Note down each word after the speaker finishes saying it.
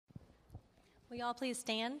Will you all please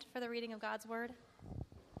stand for the reading of God's Word?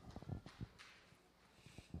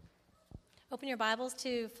 Open your Bibles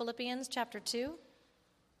to Philippians chapter 2,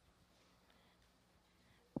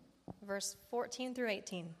 verse 14 through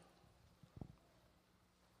 18.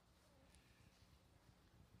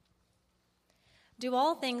 Do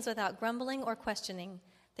all things without grumbling or questioning,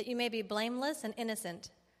 that you may be blameless and innocent,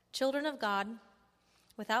 children of God,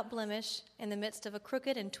 without blemish, in the midst of a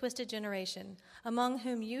crooked and twisted generation, among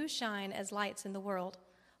whom you shine as lights in the world,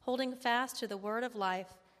 holding fast to the word of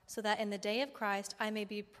life, so that in the day of Christ I may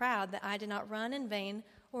be proud that I did not run in vain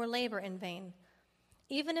or labor in vain.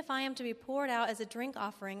 Even if I am to be poured out as a drink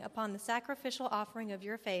offering upon the sacrificial offering of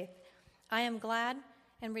your faith, I am glad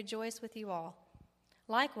and rejoice with you all.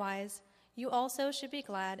 Likewise, you also should be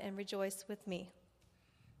glad and rejoice with me.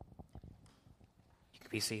 You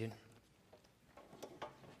can be seated.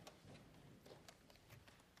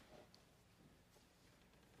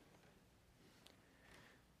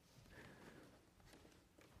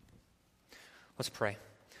 Let's pray.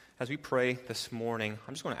 As we pray this morning,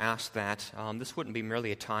 I'm just going to ask that this wouldn't be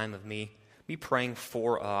merely a time of me praying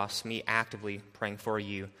for us, me actively praying for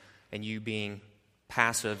you, and you being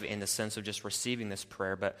passive in the sense of just receiving this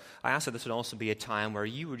prayer. But I ask that this would also be a time where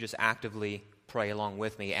you would just actively pray along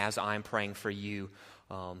with me as I'm praying for you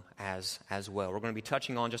as well. We're going to be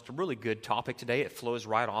touching on just a really good topic today. It flows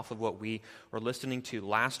right off of what we were listening to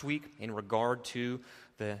last week in regard to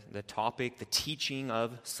the topic, the teaching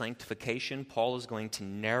of sanctification. Paul is going to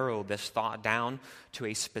narrow this thought down to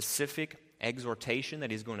a specific exhortation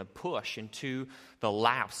that he's going to push into the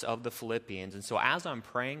laps of the Philippians. And so as I'm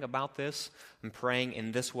praying about this, I'm praying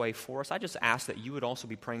in this way for us. I just ask that you would also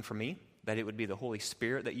be praying for me, that it would be the Holy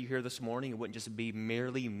Spirit that you hear this morning. It wouldn't just be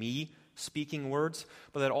merely me speaking words,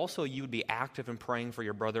 but that also you would be active in praying for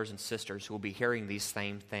your brothers and sisters who will be hearing these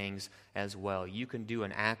same things as well. You can do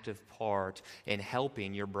an active part in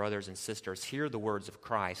helping your brothers and sisters hear the words of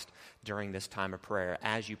Christ during this time of prayer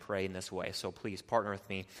as you pray in this way. So please partner with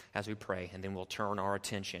me as we pray, and then we'll turn our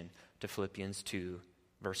attention to Philippians 2,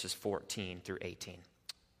 verses 14 through 18.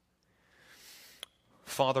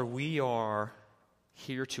 Father, we are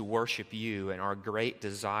here to worship you, and our great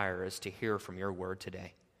desire is to hear from your word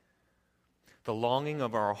today. The longing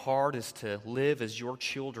of our heart is to live as your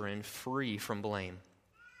children, free from blame,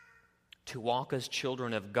 to walk as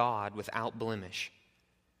children of God without blemish.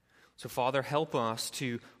 So, Father, help us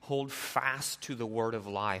to hold fast to the word of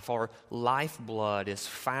life. Our lifeblood is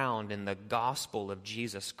found in the gospel of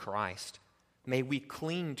Jesus Christ. May we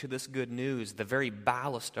cling to this good news, the very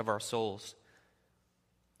ballast of our souls.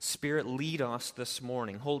 Spirit, lead us this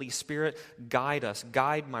morning. Holy Spirit, guide us.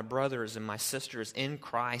 Guide my brothers and my sisters in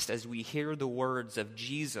Christ as we hear the words of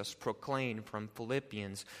Jesus proclaimed from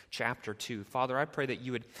Philippians chapter 2. Father, I pray that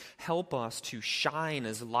you would help us to shine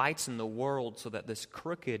as lights in the world so that this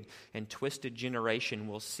crooked and twisted generation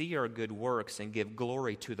will see our good works and give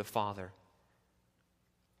glory to the Father.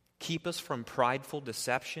 Keep us from prideful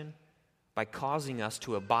deception by causing us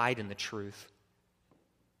to abide in the truth.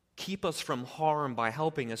 Keep us from harm by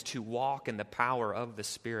helping us to walk in the power of the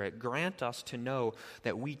Spirit. Grant us to know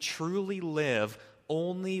that we truly live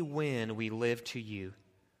only when we live to you.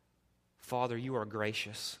 Father, you are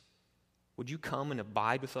gracious. Would you come and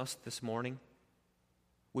abide with us this morning?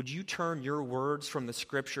 Would you turn your words from the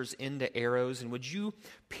Scriptures into arrows, and would you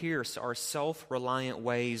pierce our self-reliant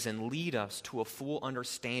ways and lead us to a full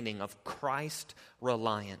understanding of Christ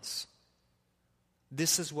reliance?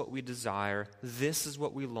 This is what we desire, this is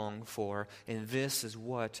what we long for, and this is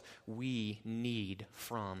what we need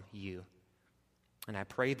from you. And I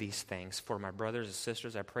pray these things for my brothers and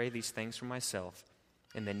sisters. I pray these things for myself.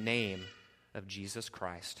 In the name of Jesus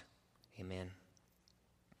Christ. Amen.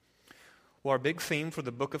 Well, our big theme for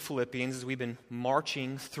the book of Philippians is we've been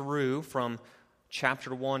marching through from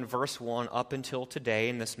chapter 1, verse 1 up until today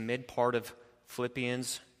in this mid part of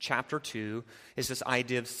Philippians chapter 2 is this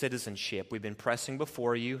idea of citizenship. We've been pressing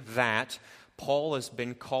before you that Paul has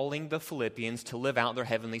been calling the Philippians to live out their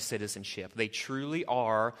heavenly citizenship. They truly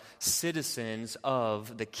are citizens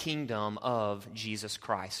of the kingdom of Jesus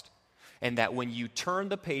Christ. And that when you turn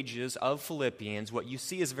the pages of Philippians, what you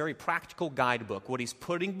see is a very practical guidebook. What he's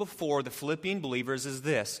putting before the Philippian believers is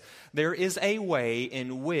this: there is a way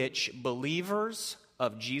in which believers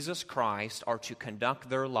of Jesus Christ are to conduct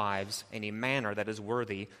their lives in a manner that is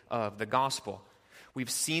worthy of the gospel. We've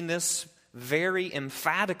seen this very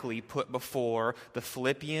emphatically put before the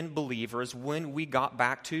Philippian believers when we got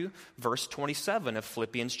back to verse 27 of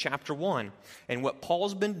Philippians chapter 1. And what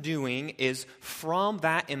Paul's been doing is from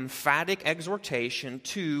that emphatic exhortation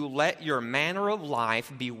to let your manner of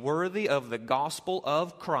life be worthy of the gospel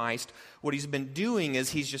of Christ, what he's been doing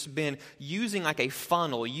is he's just been using like a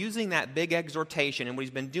funnel, using that big exhortation, and what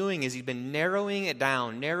he's been doing is he's been narrowing it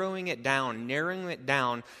down,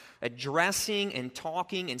 addressing and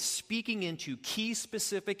talking and speaking into key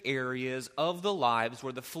specific areas of the lives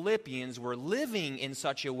where the Philippians were living in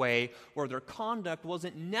such a way where their conduct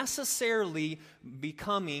wasn't necessarily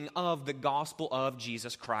becoming of the gospel of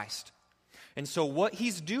Jesus Christ. And so what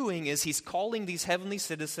he's doing is he's calling these heavenly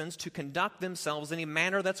citizens to conduct themselves in a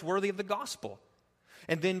manner that's worthy of the gospel.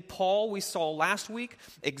 And then Paul, we saw last week,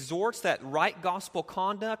 exhorts that right gospel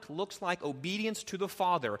conduct looks like obedience to the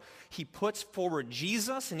Father. He puts forward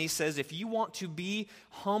Jesus, and he says, if you want to be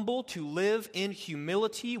humble, to live in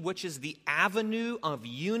humility, which is the avenue of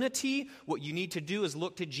unity, what you need to do is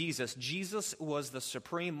look to Jesus. Jesus was the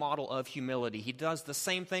supreme model of humility. He does the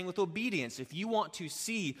same thing with obedience. If you want to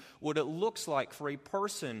see what it looks like for a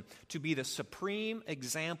person to be the supreme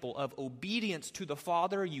example of obedience to the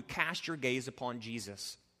Father, you cast your gaze upon Jesus.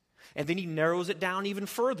 And then he narrows it down even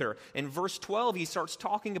further. In verse 12, he starts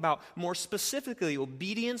talking about more specifically,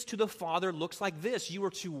 obedience to the Father looks like this. You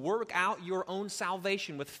are to work out your own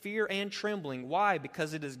salvation with fear and trembling. Why?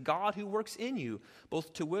 Because it is God who works in you,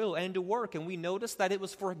 both to will and to work. And we notice that it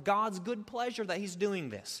was for God's good pleasure that he's doing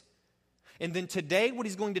this. And then today what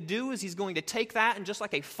he's going to do is he's going to take that, and just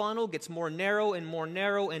like a funnel gets more narrow and more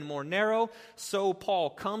narrow and more narrow, so Paul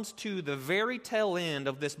comes to the very tail end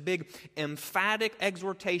of this big emphatic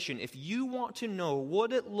exhortation. If you want to know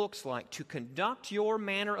what it looks like to conduct your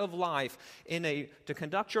manner of life in a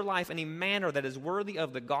manner that is worthy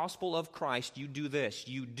of the gospel of Christ, you do this.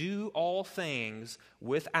 You do all things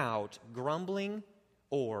without grumbling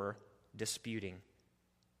or disputing.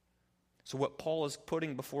 So what Paul is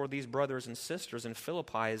putting before these brothers and sisters in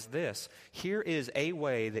Philippi is this. Here is a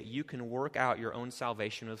way that you can work out your own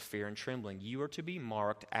salvation with fear and trembling. You are to be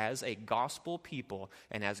marked as a gospel people,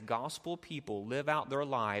 and as gospel people live out their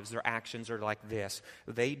lives, their actions are like this.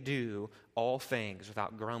 They do all things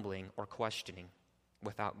without grumbling or questioning,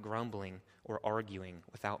 without grumbling or arguing,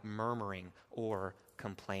 without murmuring or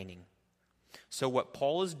complaining. So what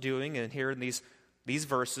Paul is doing, and here in these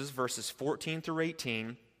verses 14 through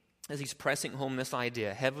 18, as he's pressing home this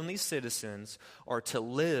idea, heavenly citizens are to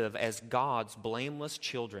live as God's blameless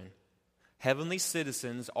children. Heavenly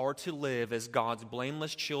citizens are to live as God's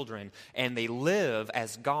blameless children, and they live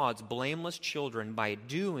as God's blameless children by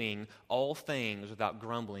doing all things without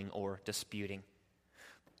grumbling or disputing.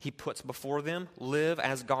 He puts before them, live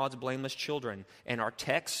as God's blameless children. And our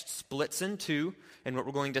text splits in two. And what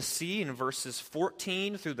we're going to see in verses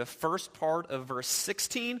 14 through the first part of verse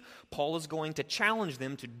 16, Paul is going to challenge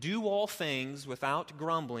them to do all things without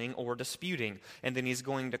grumbling or disputing. And then he's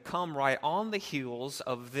going to come right on the heels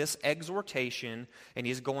of this exhortation, and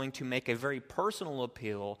he's going to make a very personal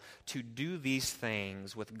appeal to do these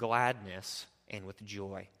things with gladness and with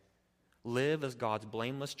joy. Live as God's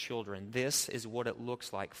blameless children. This is what it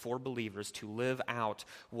looks like for believers to live out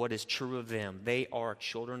what is true of them. They are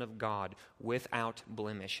children of God without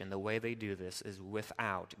blemish, and the way they do this is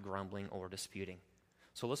without grumbling or disputing.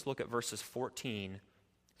 So let's look at verses 14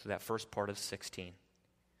 to that first part of 16.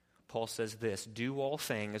 Paul says this, do all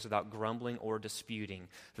things without grumbling or disputing,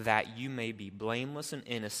 that you may be blameless and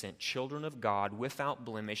innocent, children of God, without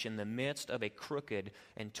blemish, in the midst of a crooked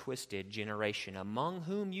and twisted generation, among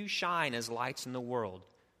whom you shine as lights in the world.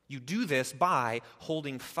 You do this by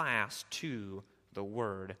holding fast to the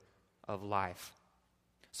word of life.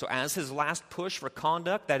 So as his last push for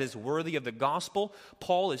conduct that is worthy of the gospel,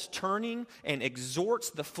 Paul is turning and exhorts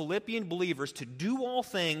the Philippian believers to do all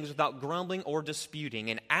things without grumbling or disputing.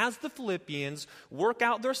 And as the Philippians work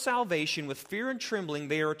out their salvation with fear and trembling,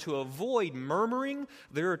 they are to avoid murmuring,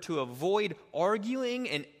 they are to avoid arguing,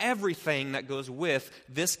 and everything that goes with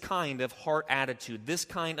this kind of heart attitude, this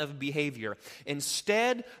kind of behavior.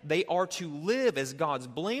 Instead, they are to live as God's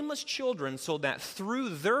blameless children so that through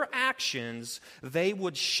their actions, they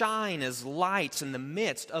would shine as lights in the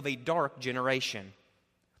midst of a dark generation.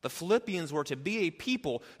 The Philippians were to be a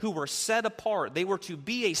people who were set apart. They were to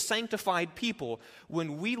be a sanctified people.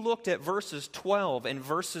 When we looked at verses 12 and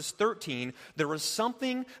verses 13, there was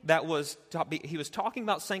something that he was talking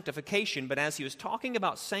about sanctification, but as he was talking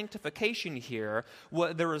about sanctification here,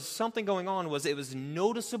 what there was something going on was it was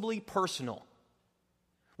noticeably personal.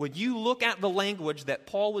 When you look at the language that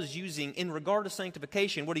Paul was using in regard to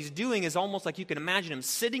sanctification, what he's doing is almost like you can imagine him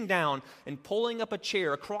sitting down and pulling up a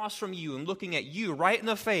chair across from you and looking at you right in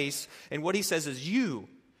the face. And what he says is, you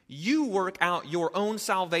work out your own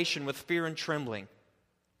salvation with fear and trembling.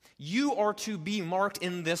 You are to be marked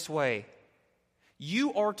in this way.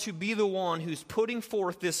 You are to be the one who's putting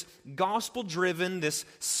forth this gospel-driven, this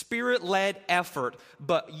spirit-led effort.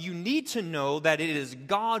 But you need to know that it is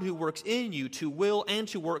God who works in you to will and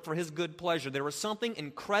to work for His good pleasure. There is something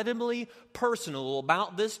incredibly personal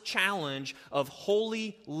about this challenge of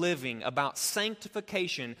holy living, about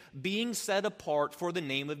sanctification, being set apart for the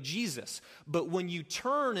name of Jesus. But when you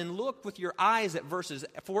turn and look with your eyes at verses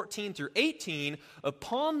 14 through 18,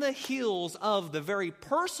 upon the heels of the very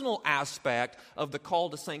personal aspect of the call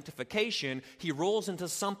to sanctification, he rolls into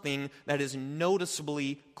something that is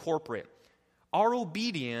noticeably corporate. Our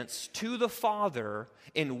obedience to the Father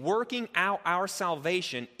in working out our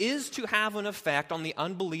salvation is to have an effect on the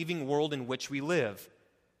unbelieving world in which we live.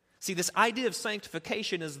 See, this idea of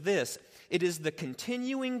sanctification is this. It is the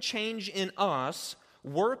continuing change in us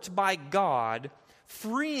worked by God,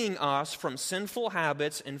 freeing us from sinful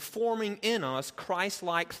habits and forming in us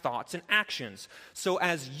Christ-like thoughts and actions. So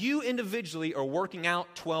as you individually are working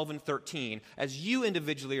out 12 and 13, as you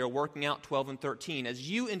individually are working out 12 and 13, as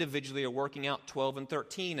you individually are working out 12 and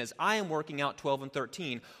 13, as I am working out 12 and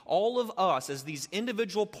 13, all of us as these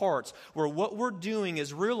individual parts, where what we're doing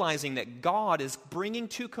is realizing that God is bringing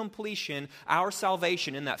to completion our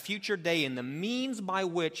salvation in that future day, and the means by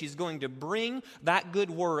which He's going to bring that good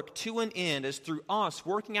work to an end is through us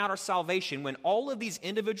working out our salvation. When all of these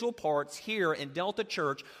individual parts here in Delta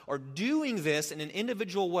Church are doing this in an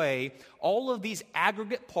individual way, all of these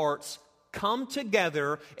aggregate parts come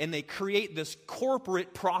together and they create this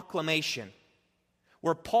corporate proclamation.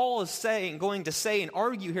 Where Paul is going to say and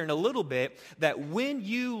argue here in a little bit that when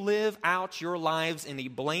you live out your lives in a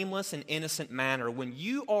blameless and innocent manner, when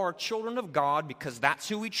you are children of God, because that's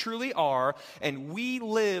who we truly are, and we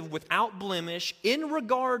live without blemish in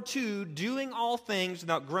regard to doing all things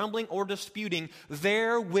without grumbling or disputing,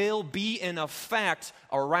 there will be an effect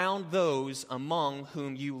around those among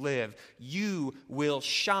whom you live. You will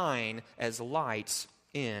shine as lights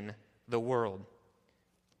in the world.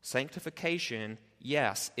 Sanctification,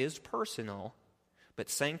 yes, is personal, but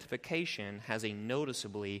sanctification has a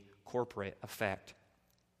noticeably corporate effect.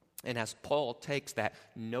 And as Paul takes that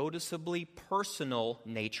noticeably personal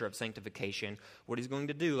nature of sanctification, what he's going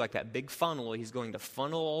to do, like that big funnel, he's going to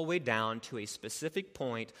funnel all the way down to a specific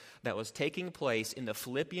point that was taking place in the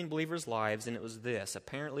Philippian believers' lives, and it was this.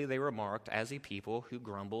 Apparently they were marked as a people who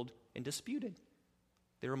grumbled and disputed.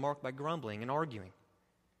 They were marked by grumbling and arguing.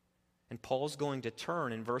 And Paul's going to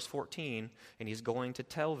turn in verse 14, and he's going to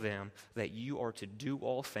tell them that you are to do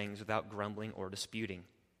all things without grumbling or disputing.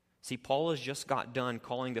 See, Paul has just got done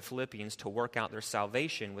calling the Philippians to work out their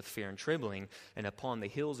salvation with fear and trembling, and upon the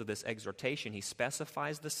heels of this exhortation, he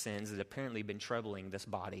specifies the sins that apparently have been troubling this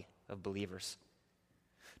body of believers.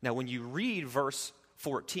 Now, when you read verse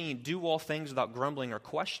 14, do all things without grumbling or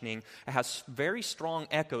questioning, it has very strong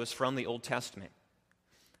echoes from the Old Testament.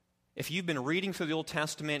 If you've been reading through the Old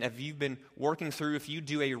Testament, if you've been working through, if you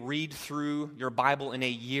do a read through your Bible in a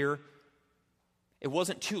year, it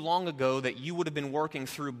wasn't too long ago that you would have been working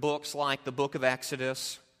through books like the book of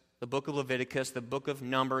Exodus, the book of Leviticus, the book of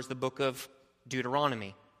Numbers, the book of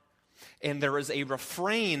Deuteronomy. And there is a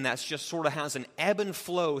refrain that's just sort of has an ebb and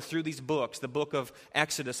flow through these books, the book of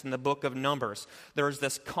Exodus and the book of Numbers. There is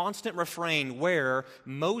this constant refrain where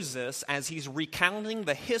Moses, as he's recounting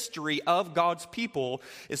the history of God's people,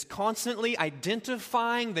 is constantly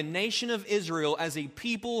identifying the nation of Israel as a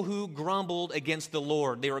people who grumbled against the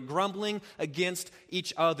Lord. They were grumbling against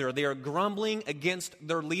each other. They are grumbling against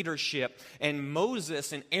their leadership. And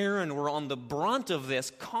Moses and Aaron were on the brunt of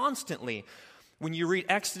this constantly. When you read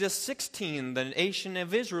Exodus 16, the nation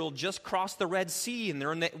of Israel just crossed the Red Sea, and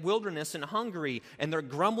they're in the wilderness in Hungary, and they're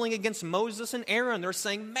grumbling against Moses and Aaron. They're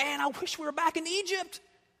saying, man, I wish we were back in Egypt.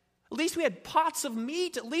 At least we had pots of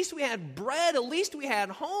meat. At least we had bread. At least we had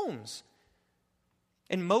homes.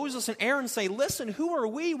 And Moses and Aaron say, listen, who are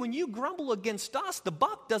we? When you grumble against us, the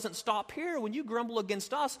buck doesn't stop here. When you grumble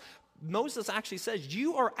against us, Moses actually says,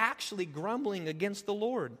 you are actually grumbling against the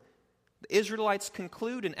Lord. The Israelites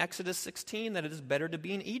conclude in Exodus 16 that it is better to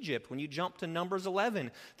be in Egypt. When you jump to Numbers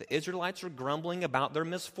 11, the Israelites are grumbling about their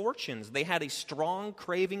misfortunes. They had a strong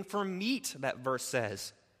craving for meat, that verse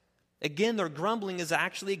says. Again, their grumbling is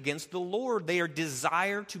actually against the Lord. They are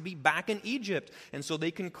desire to be back in Egypt. And so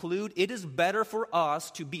they conclude it is better for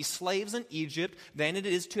us to be slaves in Egypt than it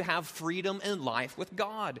is to have freedom and life with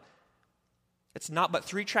God. It's not but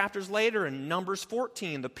 3 chapters later in Numbers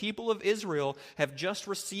 14, the people of Israel have just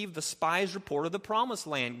received the spies' report of the promised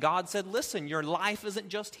land. God said, listen, your life isn't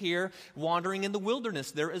just here wandering in the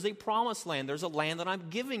wilderness. There is a promised land. There's a land that I'm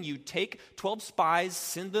giving you. Take 12 spies,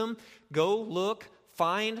 send them, go look,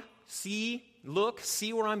 find, see, look,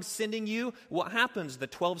 see where I'm sending you. What happens? The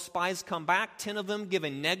 12 spies come back, 10 of them give a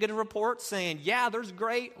negative report saying, yeah, there's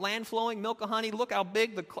great land flowing, milk and honey. Look how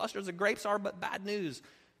big the clusters of grapes are, but bad news,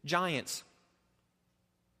 giants.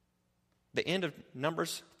 The end of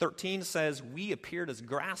Numbers 13 says, we appeared as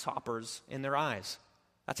grasshoppers in their eyes.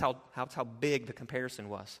 That's how big the comparison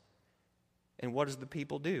was. And what does the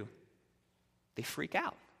people do? They freak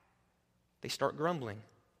out. They start grumbling.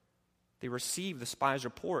 They receive the spies'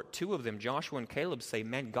 report. 2 of them, Joshua and Caleb, say,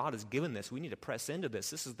 man, God has given this. We need to press into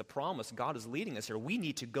this. This is the promise. God is leading us here. We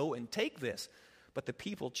need to go and take this. But the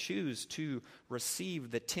people choose to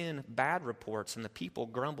receive the 10 bad reports, and the people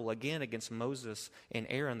grumble again against Moses and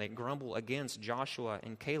Aaron. They grumble against Joshua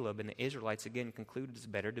and Caleb, and the Israelites again concluded it's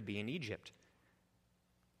better to be in Egypt.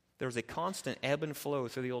 There's a constant ebb and flow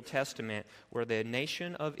through the Old Testament where the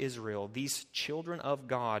nation of Israel, these children of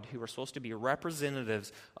God who are supposed to be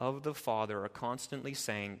representatives of the Father, are constantly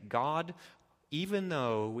saying, God, even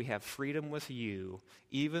though we have freedom with you,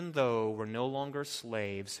 even though we're no longer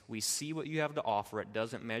slaves, we see what you have to offer, it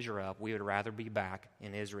doesn't measure up. We would rather be back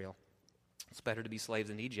in Israel. It's better to be slaves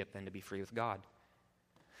in Egypt than to be free with God.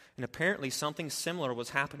 And apparently something similar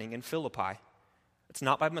was happening in Philippi. It's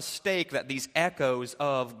not by mistake that these echoes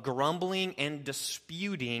of grumbling and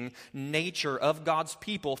disputing nature of God's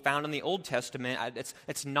people found in the Old Testament,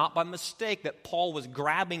 it's not by mistake that Paul was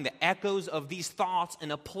grabbing the echoes of these thoughts and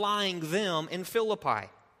applying them in Philippi.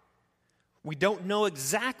 We don't know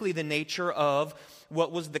exactly the nature of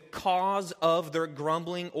what was the cause of their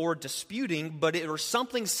grumbling or disputing, but it was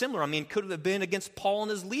something similar. I mean, could it have been against Paul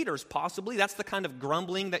and his leaders? Possibly. That's the kind of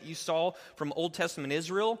grumbling that you saw from Old Testament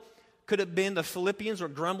Israel. Could it have been the Philippians were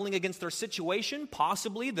grumbling against their situation?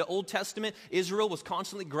 Possibly. The Old Testament Israel was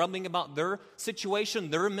constantly grumbling about their situation,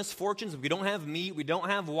 their misfortunes. We don't have meat, we don't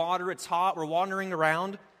have water, it's hot, we're wandering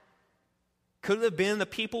around. Could it have been the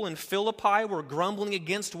people in Philippi were grumbling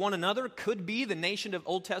against one another? Could be the nation of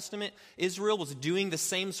Old Testament Israel was doing the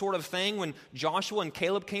same sort of thing. When Joshua and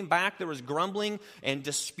Caleb came back, there was grumbling and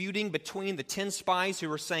disputing between the 10 spies who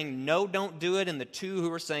were saying, no, don't do it, and the 2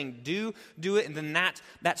 who were saying, do it. And then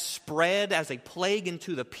that spread as a plague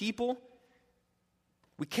into the people.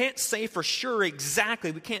 We can't say for sure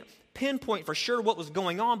exactly, we can't pinpoint for sure what was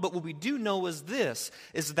going on, but what we do know is this,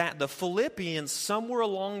 is that the Philippians somewhere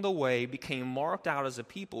along the way became marked out as a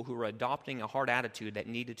people who were adopting a hard attitude that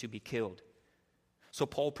needed to be killed. So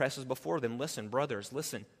Paul presses before them, listen, brothers,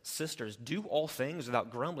 listen, sisters, do all things without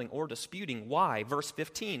grumbling or disputing. Why? Verse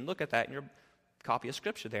 15, look at that in your copy of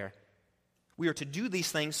Scripture there. We are to do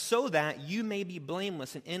these things so that you may be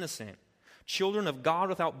blameless and innocent, children of God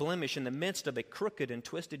without blemish in the midst of a crooked and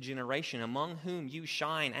twisted generation, among whom you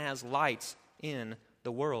shine as lights in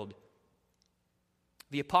the world.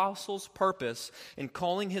 The apostle's purpose in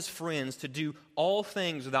calling his friends to do all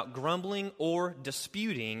things without grumbling or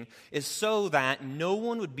disputing is so that no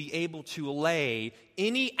one would be able to lay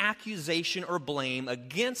any accusation or blame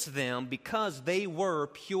against them because they were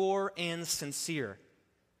pure and sincere.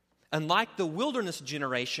 Unlike the wilderness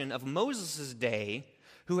generation of Moses' day,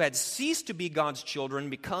 who had ceased to be God's children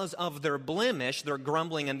because of their blemish, their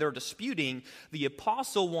grumbling and their disputing, the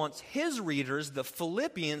apostle wants his readers, the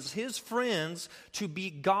Philippians, his friends, to be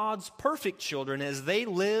God's perfect children as they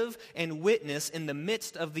live and witness in the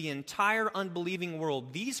midst of the entire unbelieving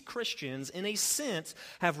world. These Christians, in a sense,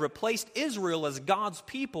 have replaced Israel as God's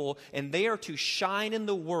people, and they are to shine in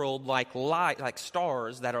the world like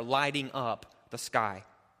stars that are lighting up the sky.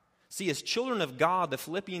 See, as children of God, the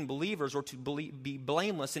Philippian believers were to be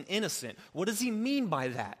blameless and innocent. What does he mean by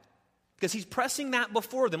that? Because he's pressing that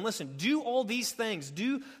before them. Listen, do all these things.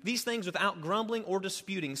 Do these things without grumbling or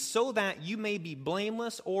disputing so that you may be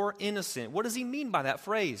blameless or innocent. What does he mean by that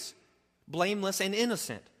phrase? Blameless and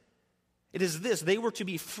innocent. It is this. They were to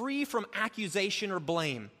be free from accusation or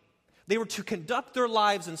blame. They were to conduct their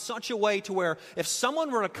lives in such a way to where if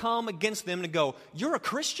someone were to come against them and go, you're a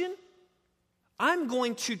Christian? I'm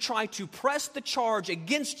going to try to press the charge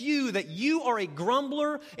against you that you are a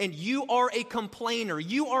grumbler and you are a complainer.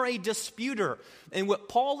 You are a disputer. And what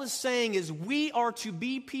Paul is saying is we are to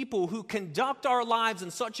be people who conduct our lives in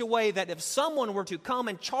such a way that if someone were to come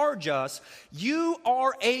and charge us, you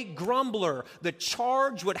are a grumbler. The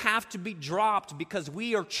charge would have to be dropped because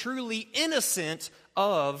we are truly innocent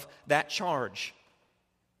of that charge.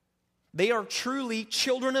 They are truly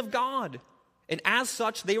children of God. And as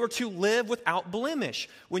such, they were to live without blemish.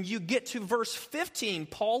 When you get to verse 15,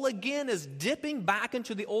 Paul again is dipping back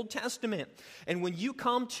into the Old Testament. And when you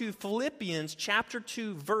come to Philippians chapter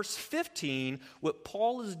 2, verse 15, what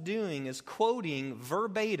Paul is doing is quoting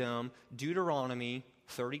verbatim Deuteronomy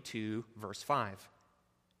 32, verse 5.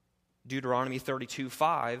 Deuteronomy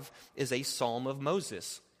 32:5 is a psalm of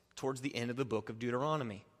Moses towards the end of the book of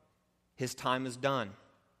Deuteronomy. His time is done.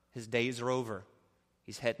 His days are over.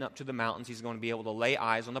 He's heading up to the mountains. He's going to be able to lay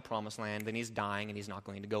eyes on the promised land. Then he's dying and he's not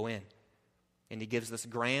going to go in. And he gives this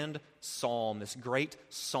grand psalm, this great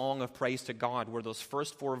song of praise to God, where those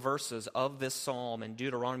first 4 verses of this psalm in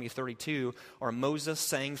Deuteronomy 32 are Moses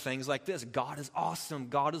saying things like this: God is awesome.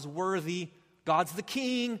 God is worthy. God's the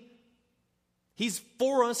king. He's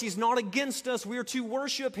for us. He's not against us. We're to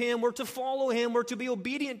worship Him. We're to follow Him. We're to be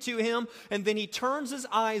obedient to Him. And then he turns his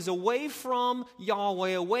eyes away from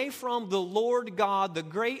Yahweh, away from the Lord God, the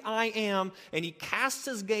great I Am, and he casts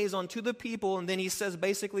his gaze onto the people, and then he says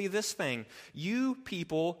basically this thing: you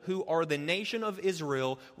people who are the nation of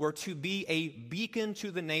Israel were to be a beacon to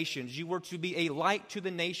the nations. You were to be a light to the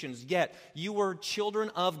nations, yet you were children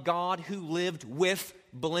of God who lived with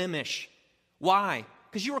blemish. Why?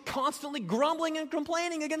 Because you were constantly grumbling and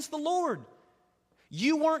complaining against the Lord.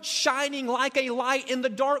 You weren't shining like a light in the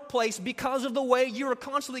dark place because of the way you were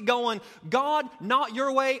constantly going, God, not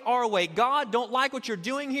your way, our way. God, don't like what you're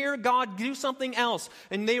doing here. God, do something else.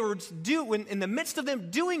 And they were in the midst of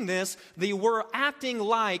them doing this, they were acting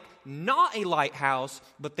like not a lighthouse,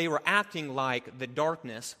 but they were acting like the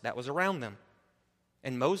darkness that was around them.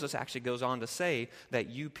 And Moses actually goes on to say that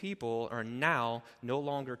you people are now no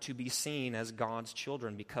longer to be seen as God's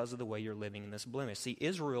children because of the way you're living in this blemish. See,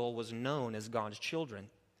 Israel was known as God's children.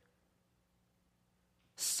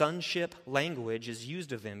 Sonship language is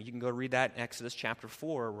used of them. You can go read that in Exodus chapter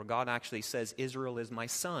 4, where God actually says, Israel is my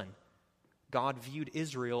son. God viewed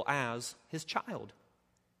Israel as his child.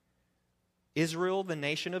 Israel, the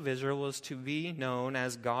nation of Israel, was to be known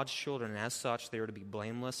as God's children, and as such, they were to be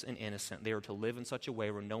blameless and innocent. They were to live in such a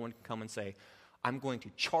way where no one can come and say, I'm going to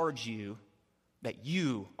charge you that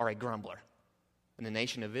you are a grumbler. And the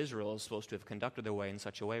nation of Israel is supposed to have conducted their way in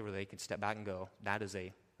such a way where they could step back and go, that's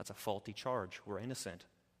a faulty charge. We're innocent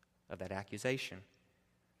of that accusation.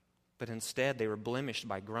 But instead, they were blemished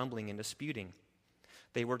by grumbling and disputing.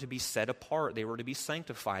 They were to be set apart. They were to be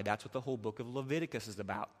sanctified. That's what the whole book of Leviticus is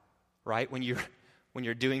about. Right? When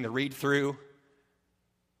you're doing the read-through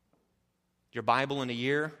your Bible in a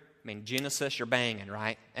year, Genesis, you're banging,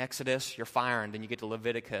 right? Exodus, you're firing. Then you get to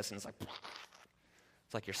Leviticus, and it's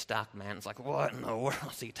like you're stuck, man. It's like, what in the world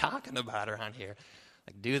is he talking about around here?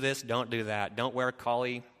 Like, do this, don't do that. Don't wear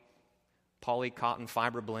poly cotton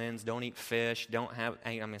fiber blends. Don't eat fish.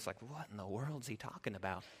 It's like, what in the world is he talking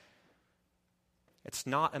about? It's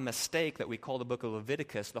not a mistake that we call the book of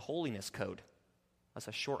Leviticus the holiness code. That's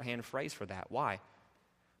a shorthand phrase for that. Why?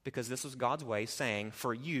 Because this was God's way saying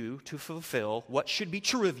for you to fulfill what should be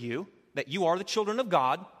true of you, that you are the children of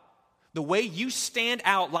God. The way you stand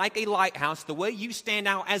out like a lighthouse, the way you stand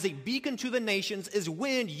out as a beacon to the nations is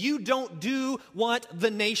when you don't do what the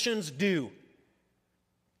nations do.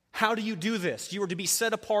 How do you do this? You are to be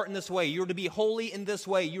set apart in this way. You are to be holy in this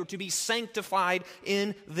way. You are to be sanctified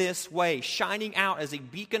in this way, shining out as a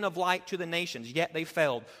beacon of light to the nations, yet they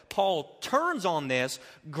failed. Paul turns on this,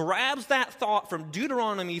 grabs that thought from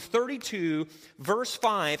Deuteronomy 32, verse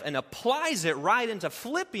 5, and applies it right into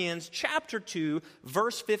Philippians chapter 2,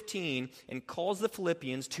 verse 15, and calls the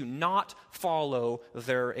Philippians to not follow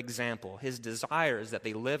their example. His desire is that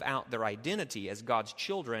they live out their identity as God's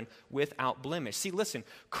children without blemish. See, listen,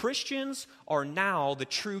 Christians are now the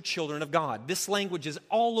true children of God. This language is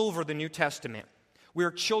all over the New Testament. We are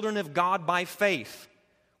children of God by faith.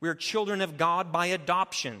 We are children of God by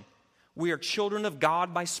adoption. We are children of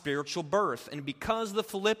God by spiritual birth. And because the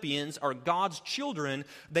Philippians are God's children,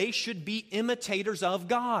 they should be imitators of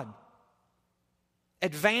God,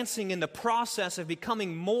 advancing in the process of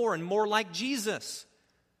becoming more and more like Jesus.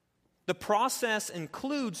 The process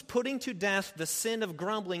includes putting to death the sin of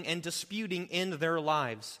grumbling and disputing in their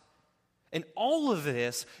lives. And all of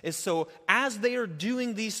this is so as they are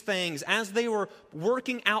doing these things, as they were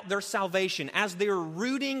working out their salvation, as they are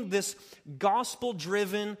rooting this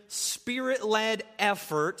gospel-driven, spirit-led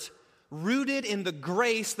effort, rooted in the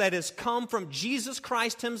grace that has come from Jesus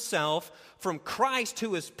Christ himself, from Christ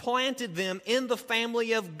who has planted them in the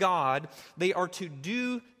family of God, they are to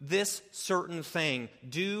do this certain thing.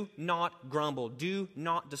 Do not grumble. Do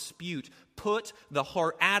not dispute. Put the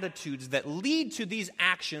heart attitudes that lead to these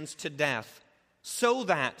actions to death, so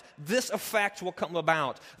that this effect will come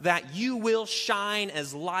about, that you will shine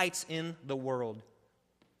as lights in the world.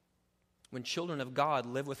 When children of God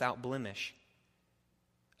live without blemish,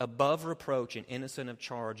 above reproach and innocent of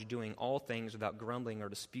charge, doing all things without grumbling or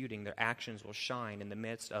disputing, their actions will shine in the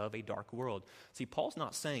midst of a dark world. See, Paul's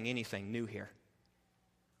not saying anything new here.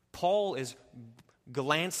 Paul is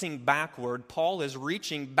glancing backward. Paul is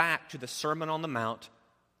reaching back to the Sermon on the Mount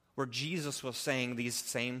where Jesus was saying these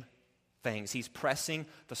same things. He's pressing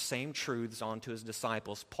the same truths onto his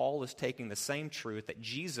disciples. Paul is taking the same truth that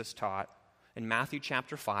Jesus taught in Matthew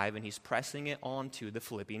chapter 5, and he's pressing it onto the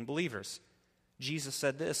Philippian believers. Jesus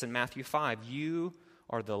said this in Matthew 5, "You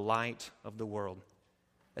are the light of the world.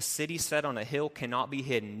 A city set on a hill cannot be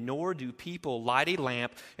hidden, nor do people light a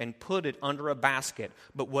lamp and put it under a basket.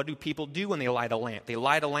 But what do people do when they light a lamp? They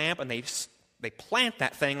light a lamp and they plant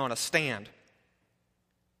that thing on a stand.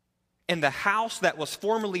 And the house that was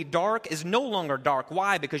formerly dark is no longer dark.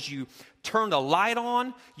 Why? Because you turned a light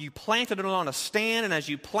on, you planted it on a stand, and as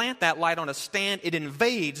you plant that light on a stand, it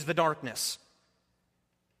invades the darkness."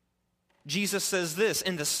 Jesus says this,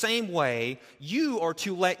 "In the same way, you are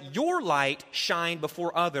to let your light shine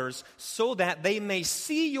before others so that they may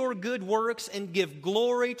see your good works and give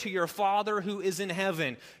glory to your Father who is in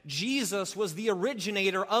heaven." Jesus was the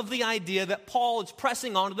originator of the idea that Paul is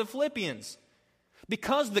pressing on to the Philippians.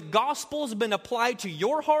 Because the gospel has been applied to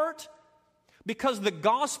your heart, because the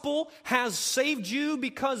gospel has saved you,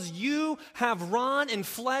 because you have run and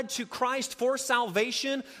fled to Christ for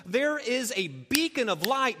salvation, there is a beacon of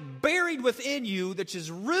light buried within you that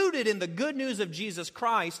is rooted in the good news of Jesus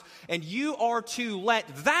Christ, and you are to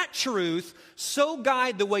let that truth so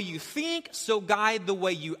guide the way you think, so guide the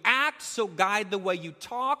way you act, so guide the way you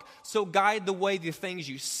talk, so guide the way the things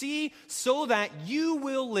you see, so that you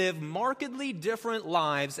will live markedly different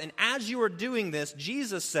lives. And as you are doing this,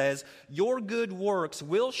 Jesus says, your good works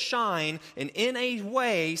will shine, and in a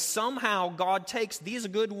way, somehow God takes these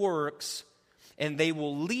good works and they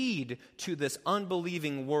will lead to this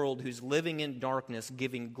unbelieving world who's living in darkness,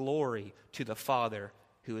 giving glory to the Father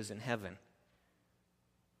who is in heaven.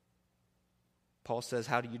 Paul says,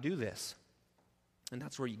 how do you do this? And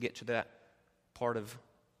that's where you get to that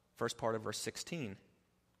first part of verse 16.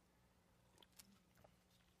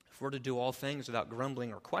 If we're to do all things without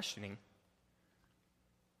grumbling or questioning,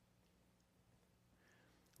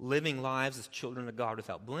 living lives as children of God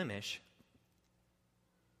without blemish,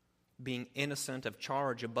 being innocent of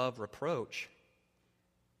charge above reproach,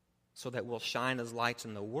 so that we'll shine as lights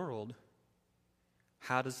in the world,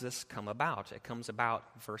 how does this come about? It comes about,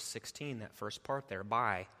 verse 16, that first part there,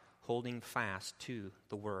 by holding fast to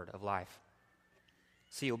the word of life.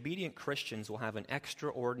 See, obedient Christians will have an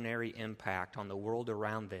extraordinary impact on the world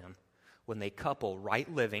around them when they couple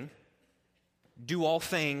right living, do all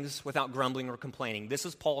things without grumbling or complaining. This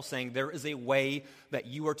is Paul saying there is a way that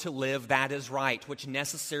you are to live that is right, which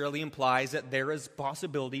necessarily implies that there is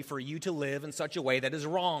possibility for you to live in such a way that is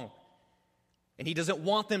wrong. And he doesn't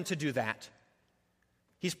want them to do that.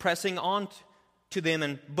 He's pressing on to them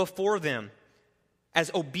and before them as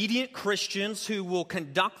obedient Christians who will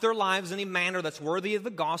conduct their lives in a manner that's worthy of the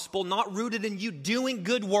gospel, not rooted in you doing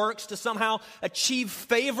good works to somehow achieve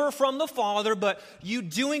favor from the Father, but you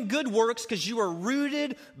doing good works because you are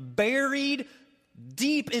rooted, buried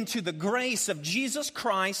deep into the grace of Jesus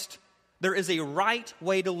Christ. There is a right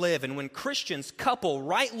way to live. And when Christians couple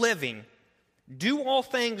right living, do all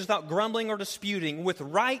things without grumbling or disputing, with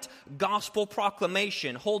right gospel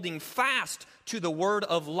proclamation, holding fast to the word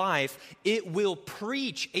of life, it will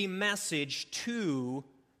preach a message to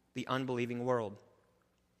the unbelieving world.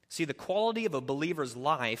 See, the quality of a believer's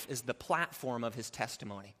life is the platform of his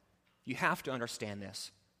testimony. You have to understand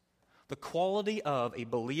this. The quality of a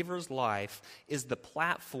believer's life is the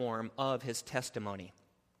platform of his testimony.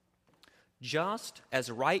 Just as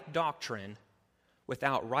right doctrine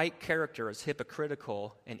without right character is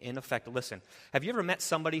hypocritical and ineffective. Listen, have you ever met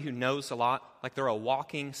somebody who knows a lot, like they're a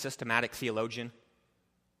walking systematic theologian,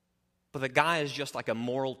 but the guy is just like a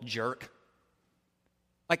moral jerk?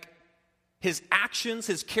 Like his actions,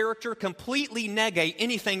 his character completely negate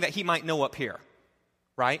anything that he might know up here,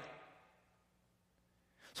 right?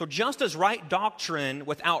 So just as right doctrine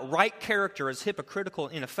without right character is hypocritical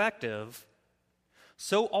and ineffective,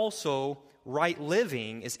 so also right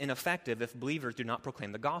living is ineffective if believers do not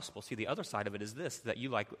proclaim the gospel. See, the other side of it is this, that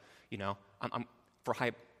you I'm for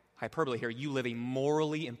hyperbole here, you live a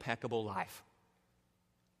morally impeccable life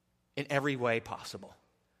in every way possible.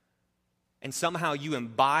 And somehow you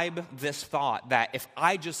imbibe this thought that if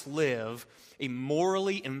I just live a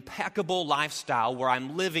morally impeccable lifestyle where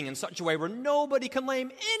I'm living in such a way where nobody can lay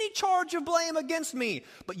any charge of blame against me,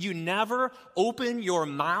 but you never open your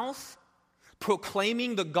mouth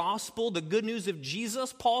proclaiming the gospel, the good news of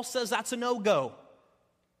Jesus, Paul says that's a no-go.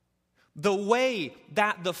 The way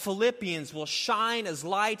that the Philippians will shine as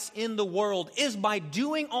lights in the world is by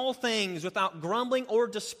doing all things without grumbling or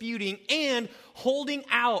disputing and holding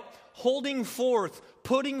out, holding forth,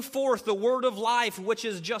 putting forth the word of life, which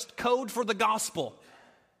is just code for the gospel.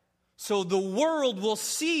 So the world will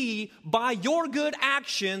see by your good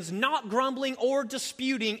actions, not grumbling or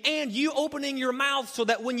disputing, and you opening your mouth so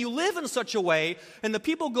that when you live in such a way, and the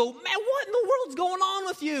people go, man, what in the world's going on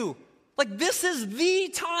with you? Like, this is the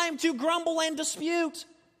time to grumble and dispute.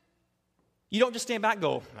 You don't just stand back and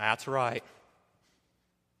go, that's right.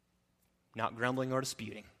 Not grumbling or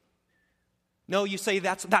disputing. No, you say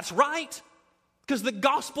that's right, because the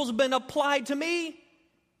gospel's been applied to me.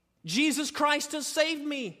 Jesus Christ has saved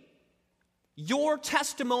me. Your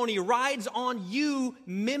testimony rides on you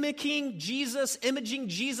mimicking Jesus, imaging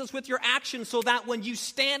Jesus with your actions, so that when you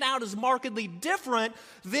stand out as markedly different,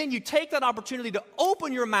 then you take that opportunity to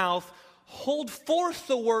open your mouth, hold forth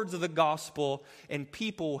the words of the gospel, and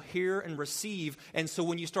people hear and receive. And so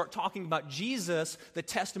when you start talking about Jesus, the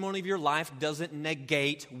testimony of your life doesn't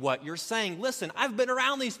negate what you're saying. Listen, I've been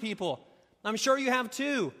around these people. I'm sure you have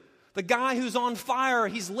too. The guy who's on fire,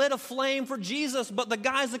 he's lit a flame for Jesus, but the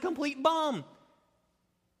guy's a complete bum.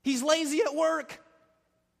 He's lazy at work.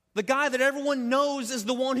 The guy that everyone knows is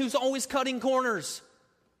the one who's always cutting corners,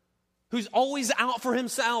 who's always out for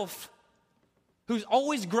himself, who's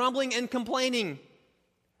always grumbling and complaining.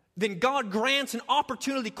 Then God grants an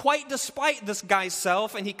opportunity quite despite this guy's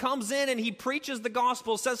self, and he comes in and he preaches the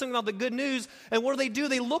gospel, says something about the good news, and what do?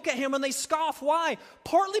 They look at him and they scoff. Why?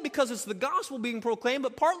 Partly because it's the gospel being proclaimed,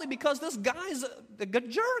 but partly because this guy's a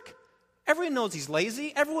good jerk. Everyone knows he's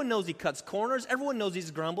lazy. Everyone knows he cuts corners. Everyone knows he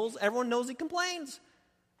grumbles. Everyone knows he complains.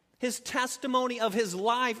 His testimony of his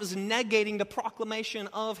life is negating the proclamation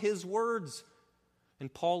of his words.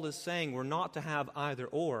 And Paul is saying we're not to have either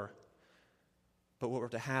or, but what we're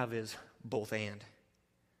to have is both and.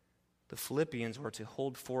 The Philippians were to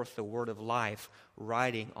hold forth the word of life,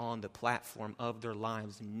 riding on the platform of their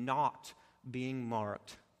lives, not being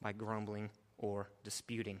marked by grumbling or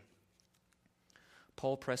disputing.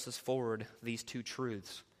 Paul presses forward these two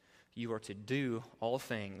truths. You are to do all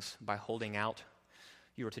things by holding out.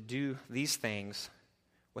 You are to do these things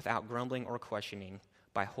without grumbling or questioning,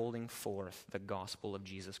 by holding forth the gospel of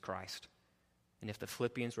Jesus Christ. And if the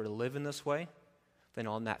Philippians were to live in this way, then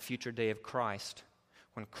on that future day of Christ,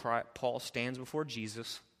 when Paul stands before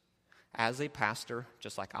Jesus as a pastor,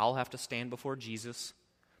 just like I'll have to stand before Jesus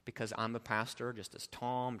because I'm a pastor, just as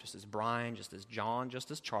Tom, just as Brian, just as John, just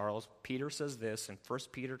as Charles, Peter says this in 1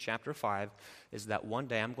 Peter chapter 5, is that one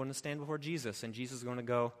day I'm going to stand before Jesus, and Jesus is going to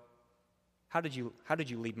go, how did you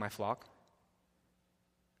lead my flock?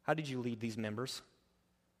 How did you lead these members?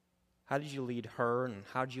 How did you lead her, and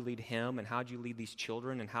how did you lead him, and how did you lead these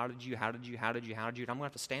children, and how did you, and I'm going to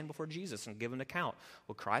have to stand before Jesus and give an account.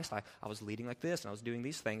 Well, Christ, I was leading like this, and I was doing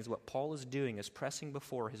these things. What Paul is doing is pressing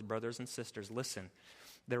before his brothers and sisters, listen,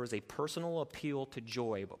 there is a personal appeal to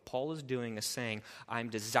joy. What Paul is doing is saying, I'm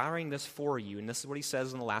desiring this for you, and this is what he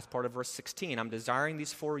says in the last part of verse 16. I'm desiring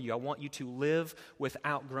these for you. I want you to live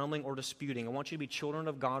without grumbling or disputing. I want you to be children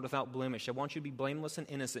of God without blemish. I want you to be blameless and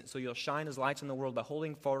innocent, so you'll shine as lights in the world by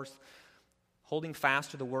holding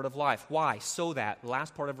fast to the word of life. Why? So that,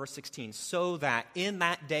 last part of verse 16, so that in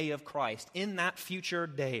that day of Christ, in that future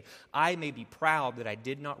day, I may be proud that I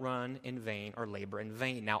did not run in vain or labor in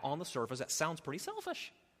vain. Now, on the surface, that sounds pretty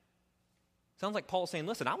selfish. Sounds like Paul saying,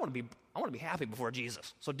 listen, I want to be happy before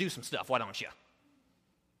Jesus, so do some stuff, why don't you?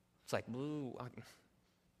 It's like,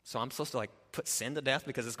 so I'm supposed to put sin to death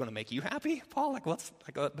because it's going to make you happy? Paul,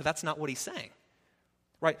 but that's not what he's saying,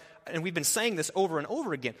 right? And we've been saying this over and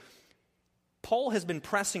over again. Paul has been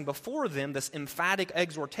pressing before them this emphatic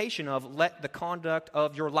exhortation of let the conduct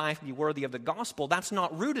of your life be worthy of the gospel. That's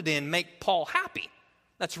not rooted in make Paul happy.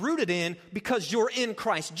 That's rooted in because you're in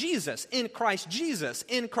Christ Jesus, in Christ Jesus,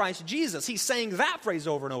 in Christ Jesus. He's saying that phrase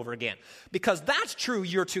over and over again. Because that's true,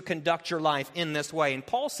 you're to conduct your life in this way. And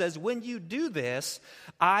Paul says, when you do this,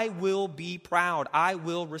 I will be proud. I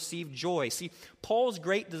will receive joy. See, Paul's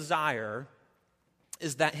great desire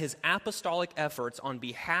is that his apostolic efforts on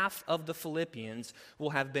behalf of the Philippians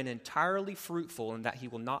will have been entirely fruitful and that he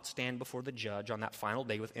will not stand before the judge on that final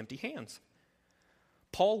day with empty hands.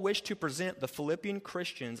 Paul wished to present the Philippian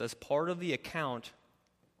Christians as part of the account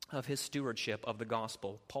of his stewardship of the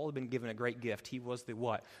gospel. Paul had been given a great gift. He was the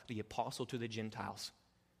what? The apostle to the Gentiles.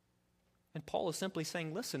 And Paul is simply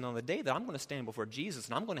saying, listen, on the day that I'm going to stand before Jesus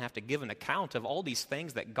and I'm going to have to give an account of all these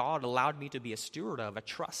things that God allowed me to be a steward of, a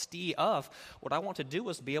trustee of, what I want to do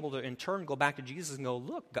is be able to in turn go back to Jesus and go,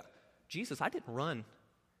 look, God, Jesus, I didn't run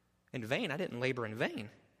in vain. I didn't labor in vain.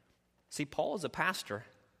 See, Paul is a pastor.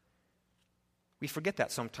 We forget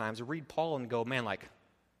that sometimes. We read Paul and go, man, like,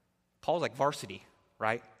 Paul's like varsity,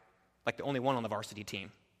 right? Like the only one on the varsity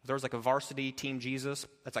team. If there's like a varsity team Jesus,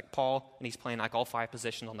 that's like Paul, and he's playing like all 5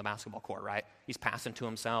 positions on the basketball court, right? He's passing to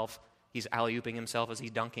himself. He's alley-ooping himself as he's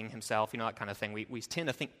dunking himself, you know, that kind of thing. We tend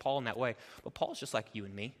to think Paul in that way. But Paul's just like you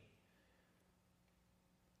and me.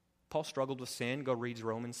 Paul struggled with sin. Go read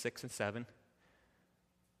Romans 6 and 7.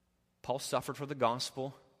 Paul suffered for the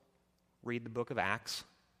gospel. Read the book of Acts.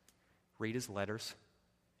 Read his letters.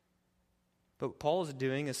 But what Paul is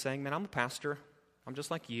doing is saying, man, I'm a pastor. I'm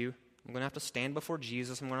just like you. I'm going to have to stand before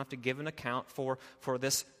Jesus. I'm going to have to give an account for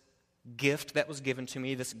this gift that was given to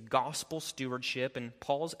me, this gospel stewardship. And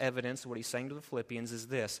Paul's evidence, what he's saying to the Philippians is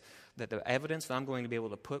this, that the evidence that I'm going to be able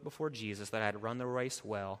to put before Jesus that I had run the race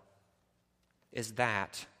well is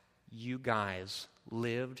that you guys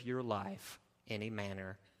lived your life in a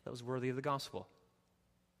manner that was worthy of the gospel.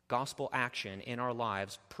 Gospel action in our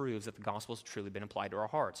lives proves that the gospel has truly been applied to our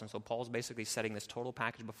hearts. And so Paul's basically setting this total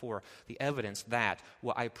package before the evidence that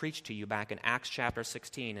what I preached to you back in Acts chapter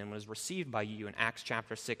 16 and was received by you in Acts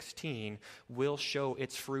chapter 16 will show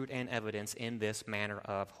its fruit and evidence in this manner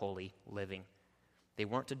of holy living. They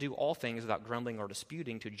weren't to do all things without grumbling or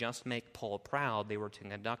disputing to just make Paul proud. They were to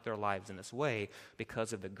conduct their lives in this way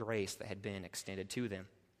because of the grace that had been extended to them.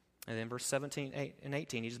 And then verse 17 and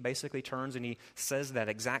 18, he just basically turns and he says that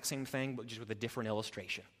exact same thing, but just with a different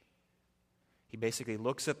illustration. He basically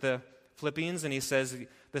looks at the Philippians and he says,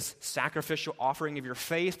 this sacrificial offering of your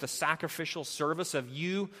faith, the sacrificial service of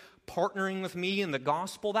you partnering with me in the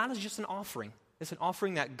gospel, that is just an offering. It's an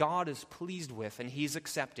offering that God is pleased with and he's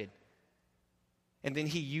accepted. And then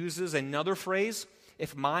he uses another phrase,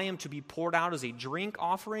 if I am to be poured out as a drink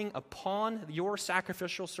offering upon your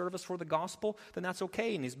sacrificial service for the gospel, then that's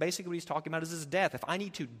okay. And he's basically what he's talking about is his death. If I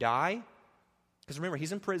need to die, because remember,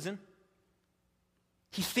 he's in prison.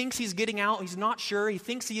 He thinks he's getting out. He's not sure. He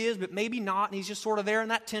thinks he is, but maybe not. And he's just sort of there in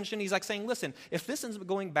that tension. He's like saying, listen, if this ends up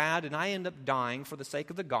going bad and I end up dying for the sake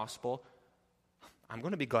of the gospel, I'm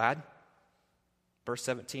going to be glad. Verse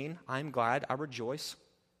 17, I'm glad, I rejoice.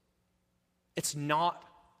 It's not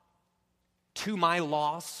to my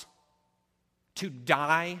loss to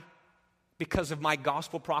die because of my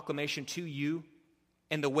gospel proclamation to you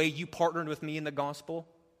and the way you partnered with me in the gospel.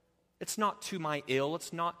 It's not to my ill.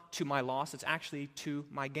 It's not to my loss. It's actually to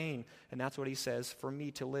my gain. And that's what he says, for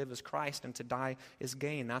me to live is Christ and to die is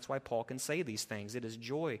gain. That's why Paul can say these things. It is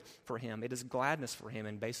joy for him. It is gladness for him.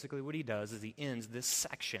 And basically what he does is he ends this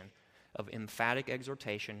section of emphatic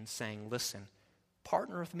exhortation saying, listen,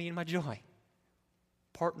 partner with me in my joy.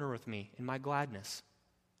 Partner with me in my gladness.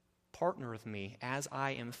 Partner with me as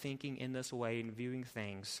I am thinking in this way and viewing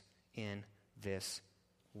things in this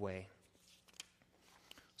way.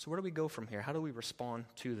 So where do we go from here? How do we respond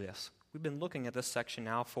to this? We've been looking at this section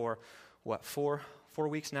now for, four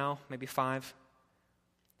weeks now, maybe 5,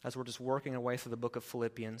 as we're just working our way through the book of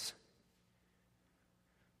Philippians.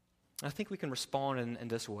 I think we can respond in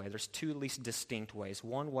this way. There's 2 at least distinct ways.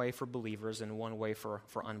 One way for believers and one way for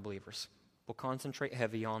unbelievers. We'll concentrate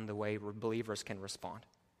heavy on the way where believers can respond.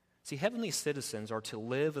 See, heavenly citizens are to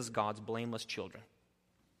live as God's blameless children.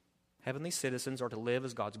 Heavenly citizens are to live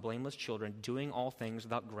as God's blameless children, doing all things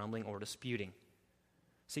without grumbling or disputing.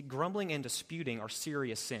 See, grumbling and disputing are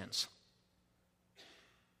serious sins.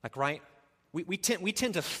 Like, right? We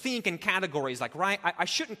tend to think in categories like, right, I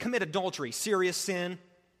shouldn't commit adultery, serious sin.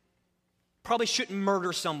 Probably shouldn't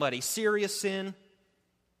murder somebody, serious sin.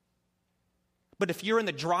 But if you're in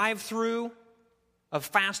the drive-thru of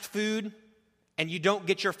fast food and you don't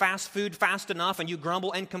get your fast food fast enough and you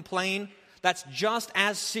grumble and complain, that's just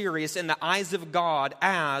as serious in the eyes of God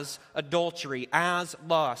as adultery, as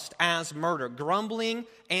lust, as murder. Grumbling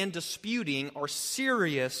and disputing are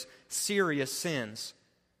serious, serious sins.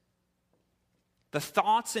 The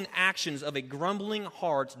thoughts and actions of a grumbling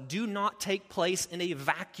heart do not take place in a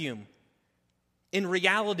vacuum. In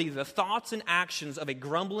reality, the thoughts and actions of a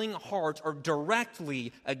grumbling heart are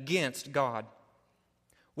directly against God.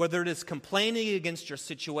 Whether it is complaining against your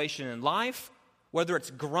situation in life, whether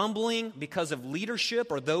it's grumbling because of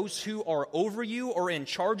leadership or those who are over you or in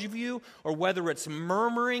charge of you, or whether it's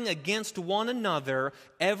murmuring against one another,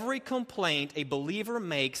 every complaint a believer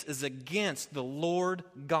makes is against the Lord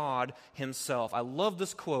God himself. I love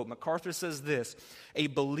this quote. MacArthur says this, a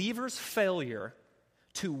believer's failure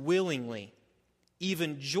to willingly,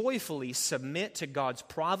 even joyfully submit to God's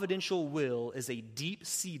providential will is a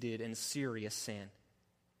deep-seated and serious sin.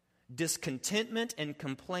 Discontentment and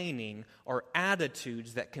complaining are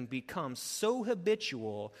attitudes that can become so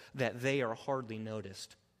habitual that they are hardly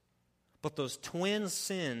noticed. But those twin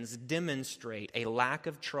sins demonstrate a lack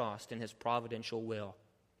of trust in His providential will.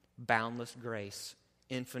 boundless grace,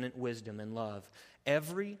 infinite wisdom and love.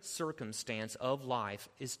 Every circumstance of life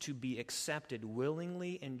is to be accepted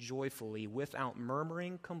willingly and joyfully without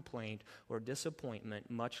murmuring, complaint, or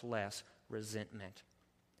disappointment, much less resentment.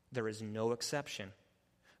 There is no exception.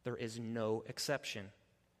 There is no exception.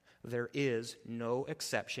 There is no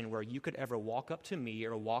exception where you could ever walk up to me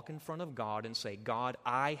or walk in front of God and say, God,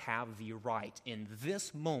 I have the right in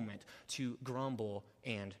this moment to grumble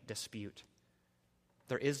and dispute.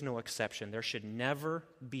 There is no exception. There should never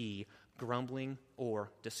be grumbling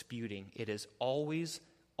or disputing. It is always,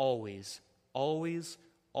 always, always,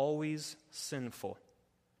 always sinful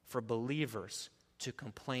for believers to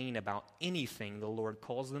complain about anything the Lord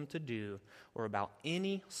calls them to do or about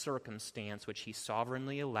any circumstance which He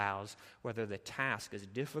sovereignly allows, whether the task is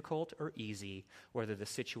difficult or easy, whether the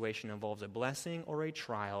situation involves a blessing or a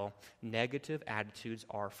trial. Negative attitudes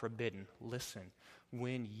are forbidden. Listen,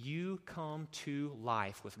 when you come to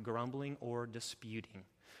life with grumbling or disputing,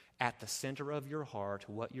 at the center of your heart,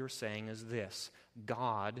 what you're saying is this: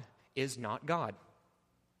 God is not God.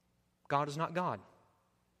 God is not God.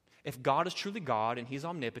 If God is truly God and He's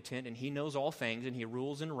omnipotent and He knows all things and He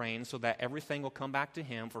rules and reigns so that everything will come back to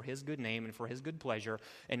Him for His good name and for His good pleasure,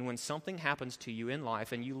 and when something happens to you in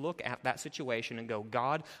life and you look at that situation and go,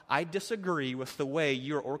 God, I disagree with the way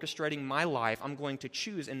you're orchestrating my life, I'm going to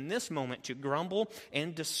choose in this moment to grumble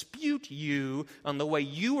and dispute you on the way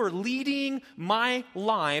you are leading my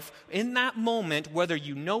life. In that moment, whether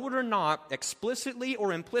you know it or not, explicitly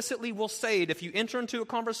or implicitly will say it. If you enter into a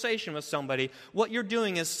conversation with somebody, what you're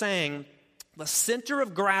doing is saying, the center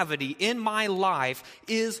of gravity in my life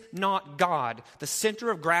is not God. The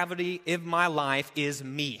center of gravity in my life is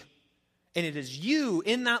me. And it is you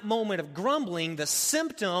in that moment of grumbling. The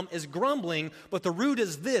symptom is grumbling, but the root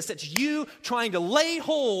is this. It's you trying to lay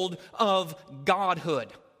hold of Godhood.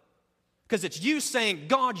 Because it's you saying,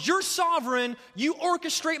 God, you're sovereign, you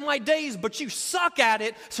orchestrate my days, but you suck at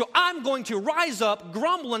it, so I'm going to rise up,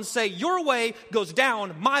 grumble, and say, your way goes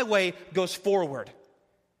down, my way goes forward.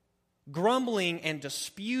 Grumbling and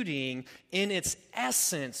disputing, in its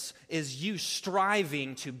essence, is you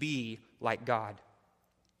striving to be like God.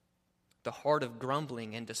 The heart of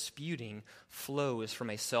grumbling and disputing flows from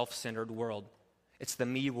a self-centered world. It's the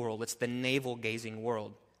me world. It's the navel-gazing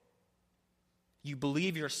world. You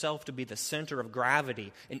believe yourself to be the center of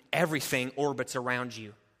gravity, and everything orbits around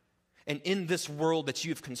you. And in this world that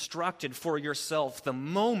you've constructed for yourself, the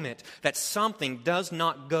moment that something does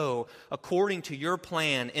not go according to your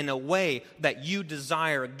plan in a way that you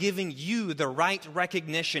desire, giving you the right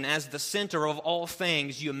recognition as the center of all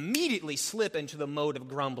things, you immediately slip into the mode of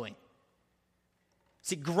grumbling.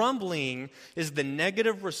 See, grumbling is the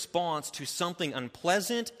negative response to something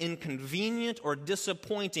unpleasant, inconvenient, or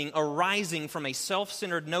disappointing arising from a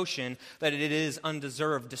self-centered notion that it is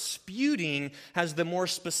undeserved. Disputing has the more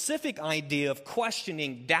specific idea of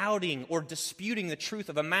questioning, doubting, or disputing the truth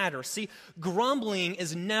of a matter. See, grumbling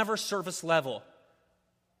is never surface level.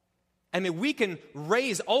 I mean, we can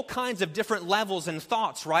raise all kinds of different levels and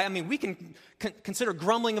thoughts, right? I mean, we can consider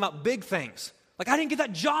grumbling about big things. Like, I didn't get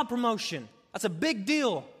that job promotion. That's a big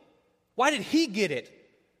deal. Why did he get it?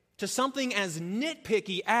 To something as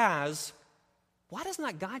nitpicky as, why doesn't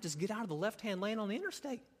that guy just get out of the left-hand lane on the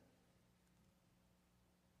interstate?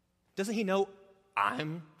 Doesn't he know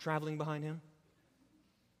I'm traveling behind him?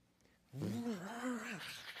 You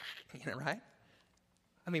know, right?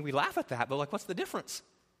 I mean, we laugh at that, but like, what's the difference?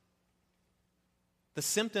 The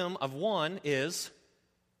symptom of one is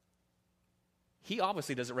he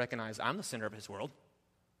obviously doesn't recognize I'm the center of his world.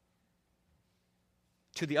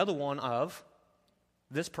 To the other one of,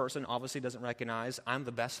 this person obviously doesn't recognize I'm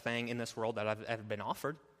the best thing in this world that I've ever been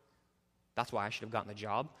offered. That's why I should have gotten the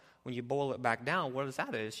job. When you boil it back down, what is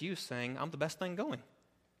that? It's you saying, I'm the best thing going.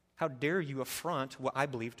 How dare you affront what I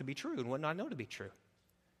believe to be true and what I know to be true?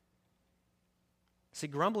 See,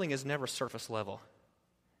 grumbling is never surface level.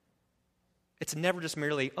 It's never just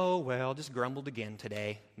merely, oh, well, just grumbled again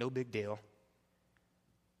today. No big deal.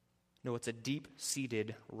 No, it's a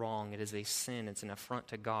deep-seated wrong. It is a sin. It's an affront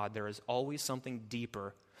to God. There is always something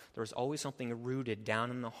deeper. There is always something rooted down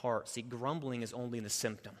in the heart. See, grumbling is only the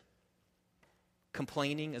symptom.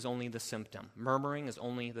 Complaining is only the symptom. Murmuring is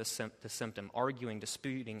only the symptom. Arguing,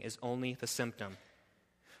 disputing is only the symptom.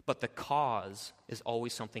 But the cause is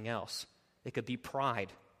always something else. It could be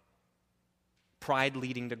pride. Pride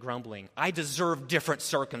leading to grumbling. I deserve different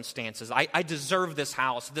circumstances. I deserve this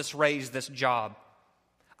house, this raise, this job.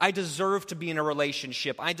 I deserve to be in a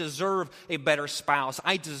relationship. I deserve a better spouse.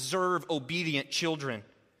 I deserve obedient children.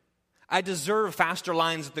 I deserve faster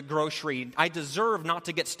lines at the grocery. I deserve not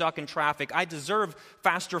to get stuck in traffic. I deserve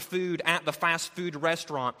faster food at the fast food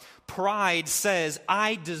restaurant. Pride says,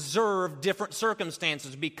 I deserve different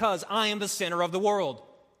circumstances because I am the center of the world.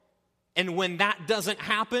 And when that doesn't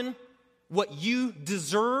happen, what you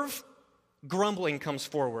deserve, grumbling comes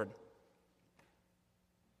forward.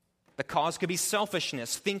 The cause could be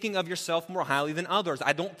selfishness, thinking of yourself more highly than others.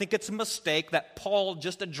 I don't think it's a mistake that Paul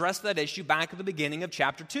just addressed that issue back at the beginning of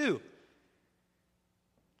chapter 2.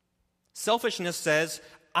 Selfishness says,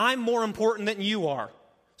 I'm more important than you are.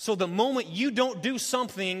 So the moment you don't do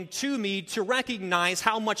something to me to recognize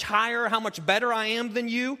how much higher, how much better I am than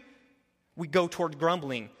you, we go toward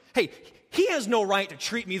grumbling. Hey, he has no right to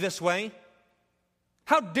treat me this way.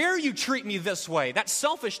 How dare you treat me this way? That's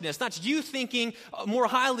selfishness. That's you thinking more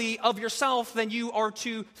highly of yourself than you are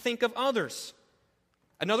to think of others.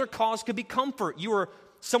 Another cause could be comfort.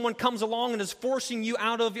 Someone comes along and is forcing you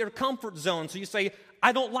out of your comfort zone. So you say,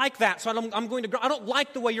 I don't like that, so I don't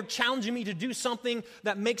like the way you're challenging me to do something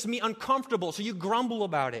that makes me uncomfortable, so you grumble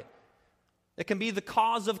about it. It can be the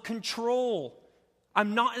cause of control.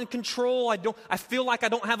 I'm not in control. I feel like I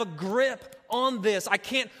don't have a grip on this. I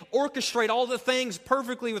can't orchestrate all the things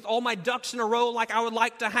perfectly with all my ducks in a row like I would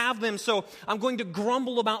like to have them, so I'm going to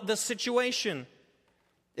grumble about this situation.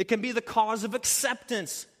 It can be the cause of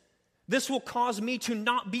acceptance. This will cause me to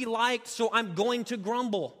not be liked, so I'm going to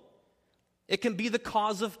grumble. It can be the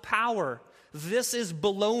cause of power. This is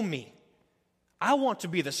below me. I want to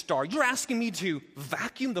be the star. You're asking me to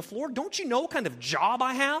vacuum the floor? Don't you know what kind of job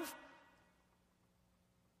I have?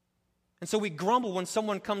 And so we grumble when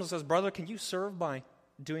someone comes and says, brother, can you serve by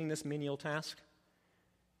doing this menial task?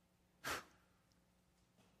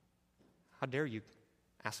 How dare you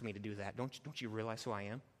ask me to do that? Don't you realize who I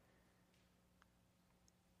am?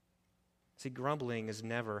 See, grumbling is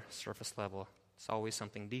never surface level. It's always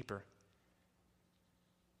something deeper.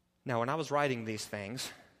 Now, when I was writing these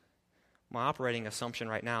things, my operating assumption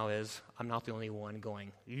right now is I'm not the only one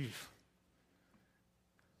going, eesh.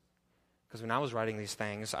 Because when I was writing these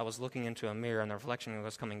things, I was looking into a mirror, and the reflection that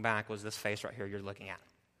was coming back was this face right here you're looking at.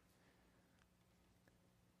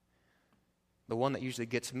 The one that usually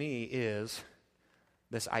gets me is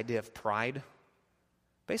this idea of pride.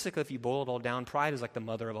 Basically, if you boil it all down, pride is like the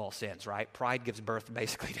mother of all sins, right? Pride gives birth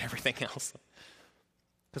basically to everything else.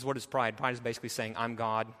 Because what is pride? Pride is basically saying, I'm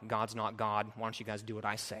God, God's not God, why don't you guys do what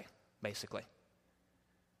I say, basically.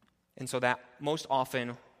 And so that most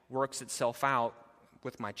often works itself out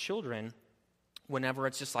with my children whenever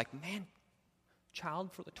it's just like, man,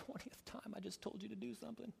 child, for the 20th time, I just told you to do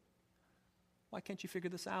something. Why can't you figure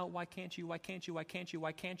this out? Why can't you? Why can't you? Why can't you?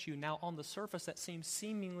 Why can't you? Now, on the surface, that seems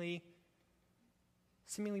seemingly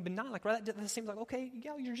benign. Like, right, that seems like, okay,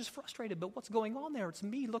 yeah, you're just frustrated, but what's going on there? It's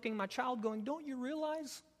me looking at my child going, don't you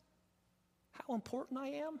realize how important I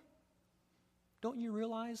am? Don't you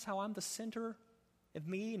realize how I'm the center of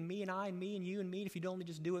me and I and me and you and me? If you'd only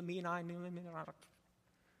just do it, me and I and me and I.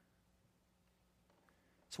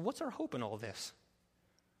 So what's our hope in all this?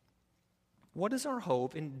 What is our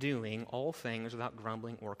hope in doing all things without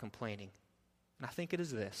grumbling or complaining? And I think it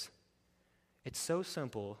is this. It's so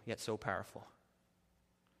simple, yet so powerful.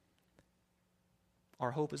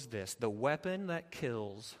 Our hope is this: the weapon that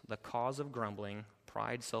kills the cause of grumbling,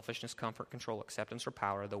 pride, selfishness, comfort, control, acceptance, or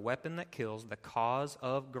power, the weapon that kills the cause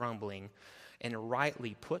of grumbling and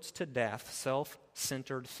rightly puts to death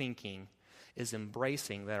self-centered thinking is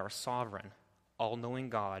embracing that our sovereign, all-knowing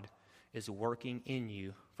God is working in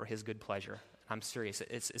you for his good pleasure. I'm serious.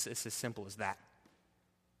 It's as simple as that.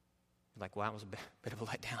 Like, well, that was a bit of a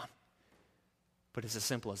letdown. But it's as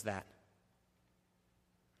simple as that.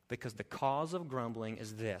 Because the cause of grumbling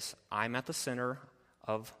is this: I'm at the center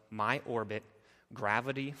of my orbit.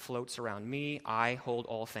 Gravity floats around me. I hold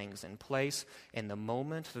all things in place. And the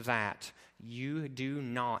moment that you do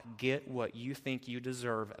not get what you think you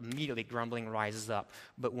deserve, immediately grumbling rises up.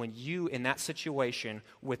 But when you, in that situation,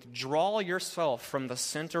 withdraw yourself from the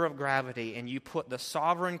center of gravity and you put the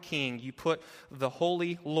sovereign King, you put the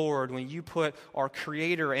Holy Lord, when you put our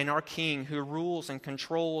Creator and our King who rules and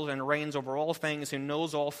controls and reigns over all things, who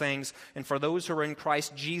knows all things, and for those who are in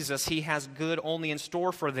Christ Jesus, He has good only in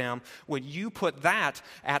store for them. When you put that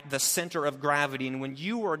at the center of gravity, and when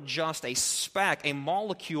you are just a speck, a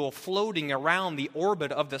molecule floating around the orbit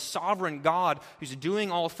of the sovereign God who's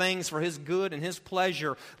doing all things for His good and His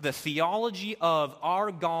pleasure, the theology of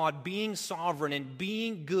our God being sovereign and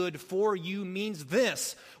being good for you means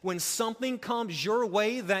this: when something comes your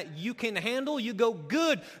way that you can handle, you go,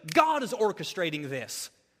 good, God is orchestrating this.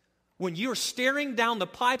 When you're staring down the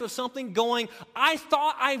pipe of something going, I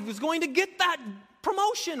thought I was going to get that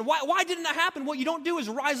promotion. Why didn't that happen? What you don't do is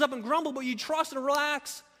rise up and grumble, but you trust and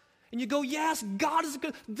relax. And you go, yes, God is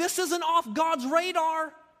good. This isn't off God's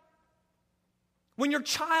radar. When your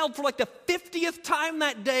child, for like the 50th time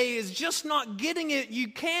that day, is just not getting it, you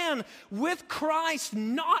can, with Christ,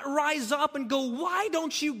 not rise up and go, why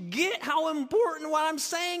don't you get how important what I'm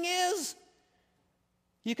saying is?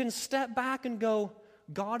 You can step back and go,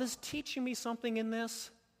 God is teaching me something in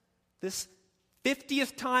this. This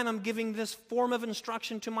 50th time I'm giving this form of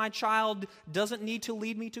instruction to my child doesn't need to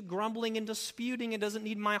lead me to grumbling and disputing. It doesn't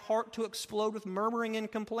need my heart to explode with murmuring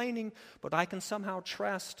and complaining, but I can somehow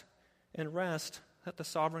trust and rest that the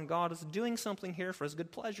sovereign God is doing something here for his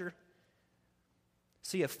good pleasure.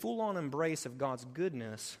 See, a full-on embrace of God's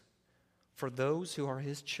goodness for those who are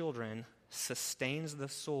his children sustains the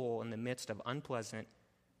soul in the midst of unpleasant,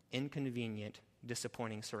 inconvenient,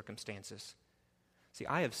 disappointing circumstances. See,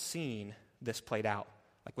 I have seen this played out,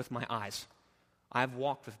 like with my eyes. I've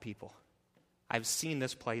walked with people. I've seen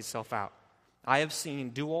this play itself out. I have seen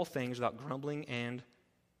do all things without grumbling and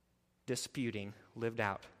disputing lived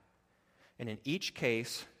out. And in each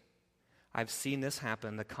case, I've seen this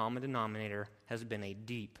happen. The common denominator has been a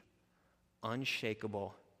deep,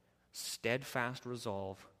 unshakable, steadfast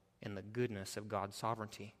resolve in the goodness of God's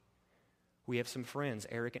sovereignty. We have some friends,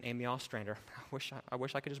 Eric and Amy Ostrander. I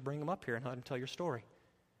wish I could just bring them up here and let them tell your story.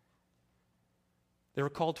 They were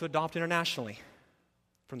called to adopt internationally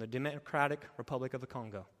from the Democratic Republic of the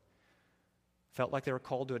Congo. Felt like they were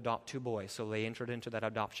called to adopt 2 boys, so they entered into that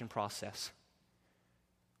adoption process.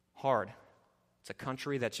 Hard. It's a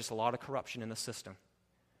country that's just a lot of corruption in the system.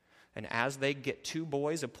 And as they get 2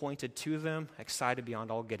 boys appointed to them, excited beyond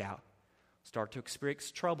all get out, start to experience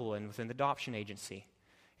trouble within the adoption agency.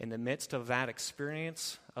 In the midst of that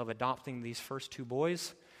experience of adopting these first 2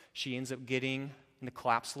 boys, she ends up getting a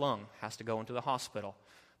collapsed lung, has to go into the hospital.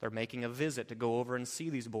 They're making a visit to go over and see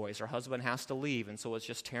these boys. Her husband has to leave, and so it's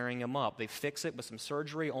just tearing him up. They fix it with some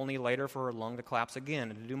surgery, only later for her lung to collapse again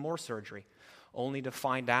and to do more surgery, only to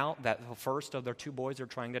find out that the first of their 2 boys they're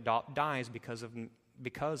trying to adopt dies because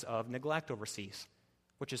of neglect overseas,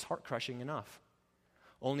 which is heart-crushing enough.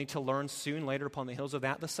 Only to learn soon later upon the heels of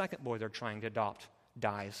that, the second boy they're trying to adopt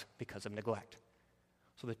dies because of neglect.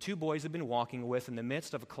 So the 2 boys have been walking with in the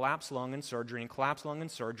midst of a collapsed lung and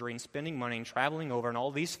spending money and traveling over and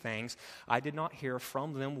all these things. I did not hear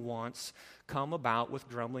from them once come about with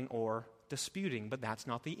grumbling or disputing, but that's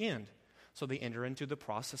not the end. So they enter into the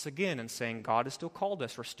process again and saying, God has still called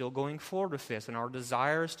us. We're still going forward with this. And our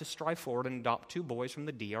desire is to strive forward and adopt 2 boys from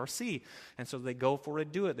the DRC. And so they go forward to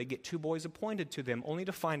do it. They get 2 boys appointed to them, only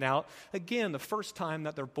to find out, again, the first time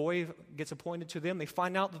that their boy gets appointed to them, they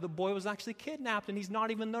find out that the boy was actually kidnapped and he's not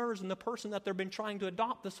even theirs. And the person that they've been trying to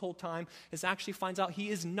adopt this whole time actually finds out he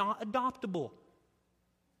is not adoptable.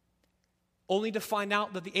 Only to find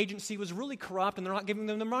out that the agency was really corrupt and they're not giving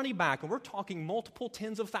them the money back. And we're talking multiple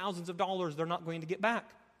tens of thousands of dollars they're not going to get back.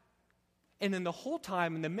 And then the whole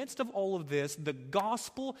time, in the midst of all of this, the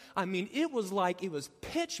gospel, it was like it was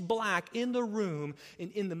pitch black in the room.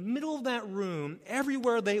 And in the middle of that room,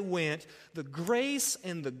 everywhere they went, the grace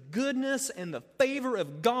and the goodness and the favor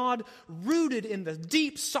of God rooted in the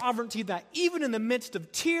deep sovereignty that even in the midst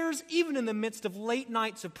of tears, even in the midst of late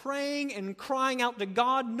nights of praying and crying out to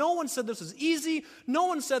God, no one said this was easy. No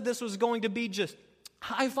one said this was going to be just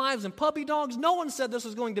high fives and puppy dogs. No one said this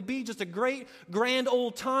was going to be just a great, grand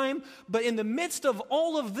old time. But in the midst of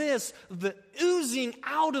all of this, the oozing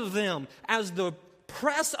out of them as the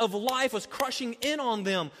press of life was crushing in on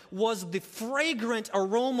them was the fragrant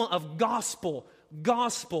aroma of gospel.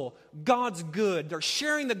 Gospel, God's good. They're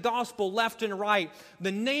sharing the gospel left and right.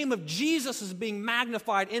 The name of Jesus is being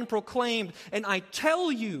magnified and proclaimed. And I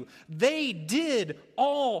tell you, they did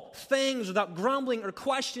all things without grumbling or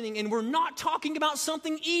questioning. And we're not talking about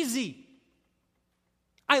something easy.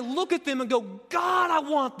 I look at them and go, God, I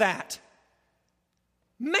want that.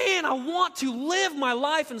 Man, I want to live my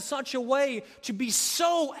life in such a way to be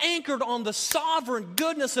so anchored on the sovereign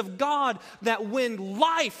goodness of God that when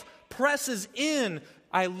life presses in,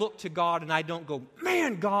 I look to God and I don't go,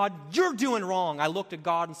 man, God, you're doing wrong. I look to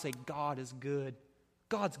God and say, God is good.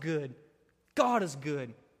 God's good. God is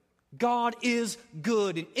good. God is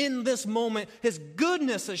good. And in this moment, His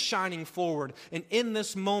goodness is shining forward. And in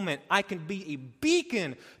this moment, I can be a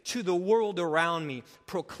beacon to the world around me,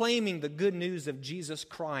 proclaiming the good news of Jesus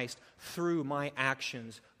Christ through my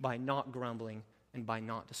actions by not grumbling and by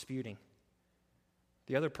not disputing.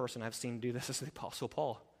 The other person I've seen do this is the Apostle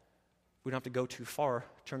Paul. We don't have to go too far.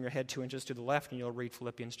 Turn your head 2 inches to the left and you'll read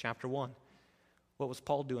Philippians chapter 1. What was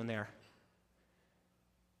Paul doing there?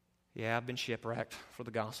 Yeah, I've been shipwrecked for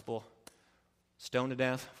the gospel. Stoned to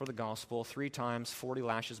death for the gospel, 3 times, 40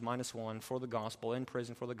 lashes minus 1 for the gospel, in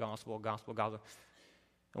prison for the gospel, gospel.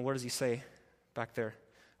 And what does he say back there?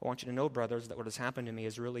 I want you to know, brothers, that what has happened to me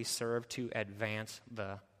has really served to advance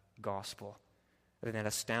the gospel. And that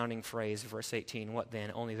astounding phrase, verse 18, what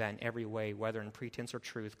then? Only that in every way, whether in pretense or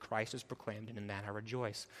truth, Christ is proclaimed, and in that I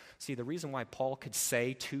rejoice. See, the reason why Paul could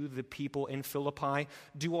say to the people in Philippi,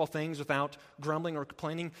 do all things without grumbling or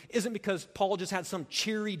complaining, isn't because Paul just had some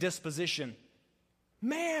cheery disposition.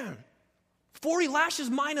 Man, 40 lashes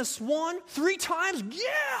minus 1, 3 times?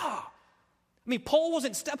 Yeah! Paul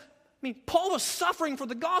was suffering for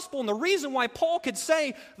the gospel, and the reason why Paul could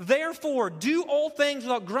say, therefore, do all things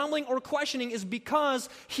without grumbling or questioning is because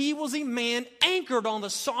he was a man anchored on the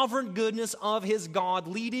sovereign goodness of his God,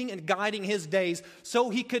 leading and guiding his days, so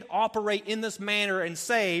he could operate in this manner and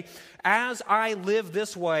say, as I live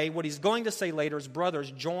this way, what he's going to say later is, brothers,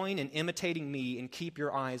 join in imitating me and keep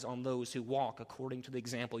your eyes on those who walk according to the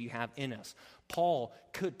example you have in us. Paul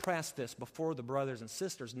could press this before the brothers and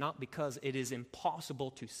sisters, not because it is impossible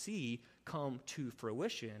to see come to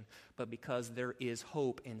fruition, but because there is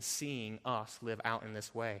hope in seeing us live out in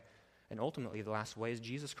this way. And ultimately, the last way is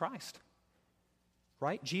Jesus Christ.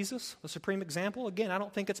 Right? Jesus, the supreme example. Again, I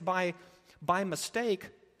don't think it's by mistake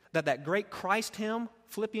that great Christ hymn,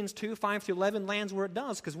 Philippians 2, 5-11, lands where it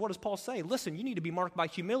does. Because what does Paul say? Listen, you need to be marked by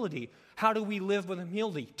humility. How do we live with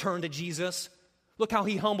humility? Turn to Jesus. Look how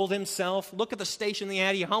he humbled himself. Look at the station he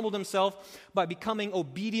had. He humbled himself by becoming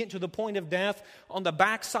obedient to the point of death. On the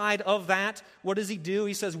backside of that, what does he do?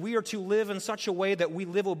 He says we are to live in such a way that we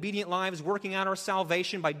live obedient lives, working out our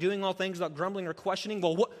salvation by doing all things without grumbling or questioning.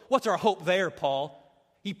 Well, what's our hope there, Paul?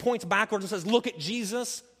 He points backwards and says, look at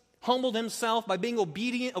Jesus. Humbled himself by being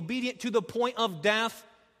obedient to the point of death.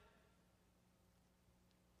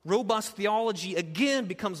 Robust theology, again,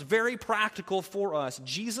 becomes very practical for us.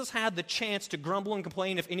 Jesus had the chance to grumble and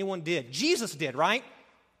complain if anyone did. Jesus did, right?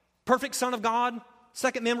 Perfect Son of God,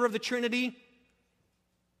 second member of the Trinity.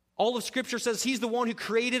 All of Scripture says he's the one who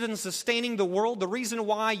created and is sustaining the world. The reason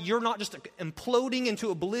why you're not just imploding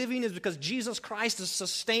into oblivion is because Jesus Christ is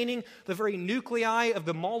sustaining the very nuclei of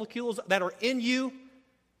the molecules that are in you.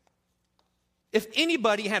 If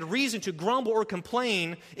anybody had reason to grumble or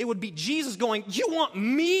complain, it would be Jesus going, you want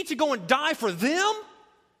me to go and die for them?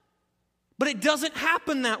 But it doesn't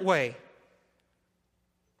happen that way.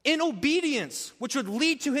 In obedience, which would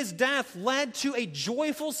lead to his death, led to a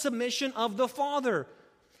joyful submission of the Father.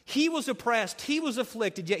 He was oppressed, he was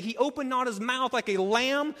afflicted, yet he opened not his mouth like a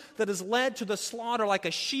lamb that is led to the slaughter, like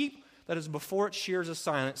a sheep that is before its shears is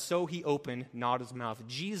silent, so he opened not his mouth.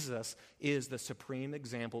 Jesus is the supreme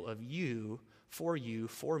example of you,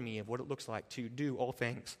 for me, of what it looks like to do all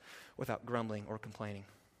things without grumbling or complaining.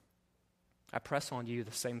 I press on you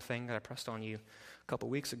the same thing that I pressed on you a couple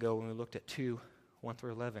weeks ago when we looked at 2,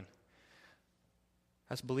 1-11.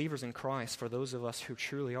 As believers in Christ, for those of us who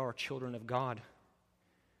truly are children of God,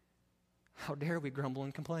 how dare we grumble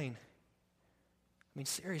and complain?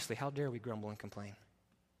 Seriously, how dare we grumble and complain?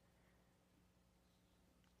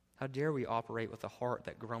 How dare we operate with a heart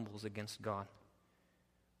that grumbles against God?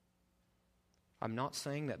 I'm not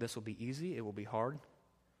saying that this will be easy. It will be hard.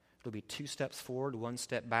 It'll be 2 steps forward, 1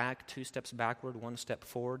 step back, 2 steps backward, 1 step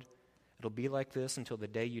forward. It'll be like this until the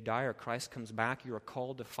day you die or Christ comes back. You are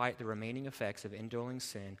called to fight the remaining effects of indwelling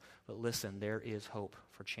sin. But listen, there is hope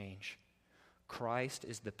for change. Christ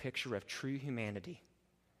is the picture of true humanity.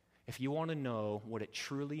 If you want to know what it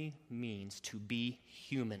truly means to be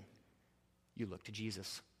human, you look to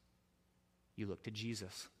Jesus. You look to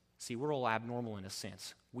Jesus. See, we're all abnormal in a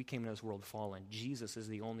sense. We came into this world fallen. Jesus is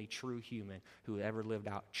the only true human who ever lived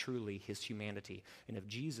out truly his humanity. And if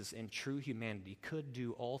Jesus in true humanity could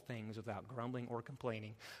do all things without grumbling or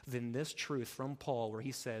complaining, then this truth from Paul where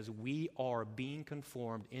he says we are being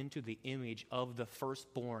conformed into the image of the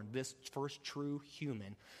firstborn, this first true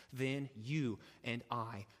human, then you and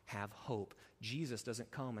I have hope. Jesus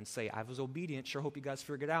doesn't come and say, I was obedient, sure hope you guys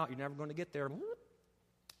figured it out, you're never going to get there.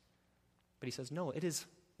 But he says, no, it is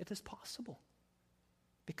possible.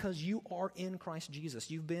 Because you are in Christ Jesus.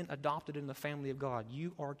 You've been adopted in the family of God.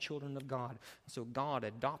 You are children of God. So God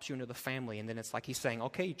adopts you into the family, and then it's like he's saying,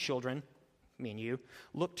 okay, children, me and you,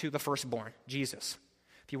 look to the firstborn, Jesus.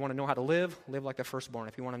 If you want to know how to live, live like the firstborn.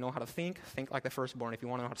 If you want to know how to think like the firstborn. If you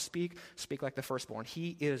want to know how to speak like the firstborn.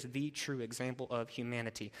 He is the true example of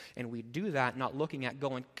humanity. And we do that not looking at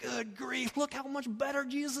going, good grief, look how much better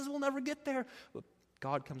Jesus will never get there. But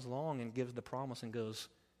God comes along and gives the promise and goes,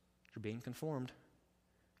 you're being conformed.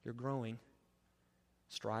 You're growing.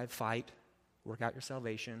 Strive, fight, work out your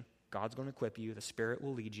salvation. God's going to equip you. The Spirit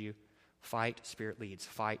will lead you. Fight, Spirit leads.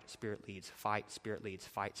 Fight, Spirit leads. Fight, Spirit leads.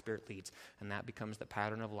 Fight, Spirit leads. And that becomes the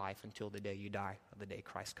pattern of life until the day you die, or the day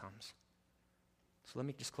Christ comes. So let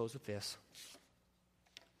me just close with this.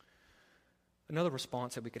 Another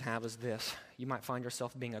response that we could have is this. You might find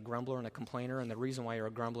yourself being a grumbler and a complainer, and the reason why you're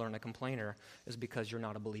a grumbler and a complainer is because you're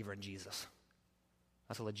not a believer in Jesus.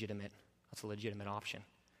 That's a legitimate option.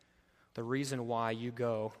 The reason why you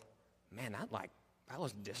go, man, that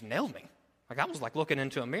was just nailed me. Like I was like looking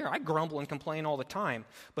into a mirror. I grumble and complain all the time.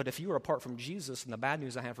 But if you are apart from Jesus, and the bad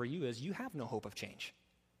news I have for you is you have no hope of change.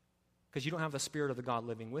 Because you don't have the Spirit of the God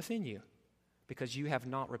living within you. Because you have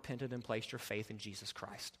not repented and placed your faith in Jesus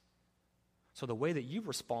Christ. So the way that you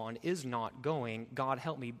respond is not going, God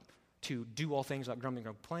help me to do all things without grumbling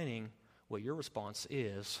or complaining. What your response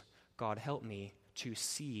is, God help me to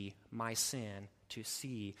see my sin, to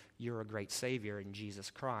see you're a great Savior in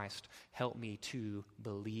Jesus Christ. Help me to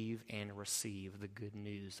believe and receive the good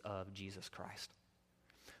news of Jesus Christ.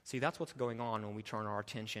 See, that's what's going on when we turn our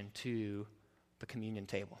attention to the communion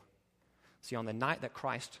table. See, on the night that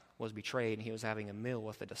Christ was betrayed and he was having a meal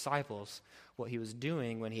with the disciples, what he was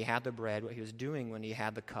doing when he had the bread, what he was doing when he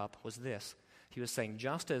had the cup was this. He was saying,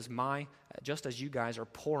 just as you guys are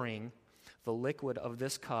pouring the liquid of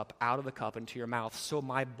this cup out of the cup into your mouth, so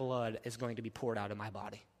my blood is going to be poured out in my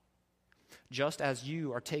body. Just as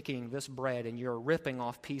you are taking this bread and you're ripping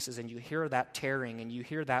off pieces and you hear that tearing and you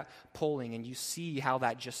hear that pulling and you see how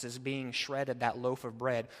that just is being shredded, that loaf of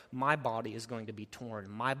bread, my body is going to be torn.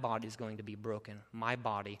 My body is going to be broken. My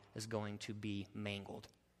body is going to be mangled.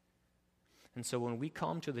 And so when we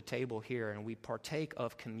come to the table here and we partake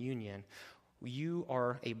of communion, you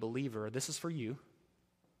are a believer. This is for you.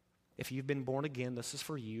 If you've been born again, this is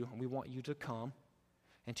for you. And we want you to come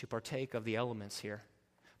and to partake of the elements here.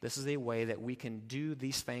 This is a way that we can do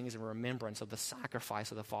these things in remembrance of the sacrifice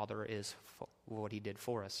of the Father is what he did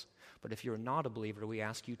for us. But if you're not a believer, we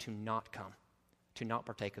ask you to not come, to not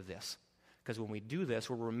partake of this. Because when we do this,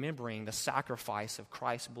 we're remembering the sacrifice of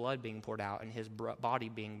Christ's blood being poured out and his body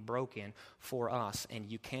being broken for us.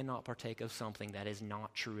 And you cannot partake of something that is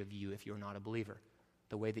not true of you if you're not a believer.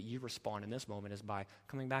 The way that you respond in this moment is by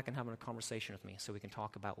coming back and having a conversation with me so we can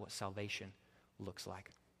talk about what salvation looks like.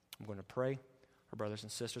 I'm going to pray. Our brothers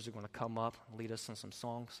and sisters are going to come up and lead us in some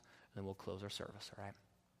songs, and then we'll close our service, all right?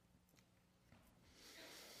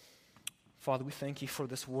 Father, we thank you for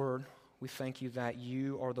this word. We thank you that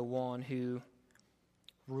you are the one who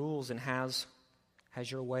rules and has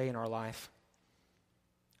your way in our life.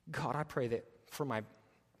 God, I pray that for my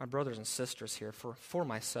brothers and sisters here, for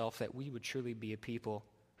myself, that we would truly be a people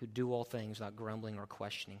who do all things without grumbling or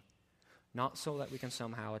questioning. Not so that we can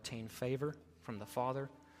somehow attain favor from the Father,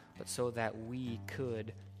 but so that we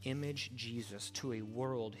could image Jesus to a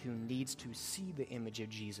world who needs to see the image of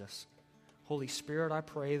Jesus. Holy Spirit, I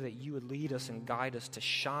pray that you would lead us and guide us to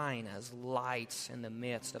shine as lights in the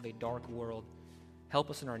midst of a dark world. Help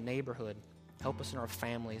us in our neighborhood. Help us in our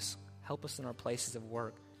families. Help us in our places of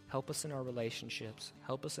work. Help us in our relationships.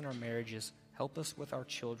 Help us in our marriages. Help us with our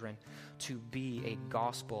children to be a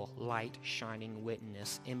gospel light shining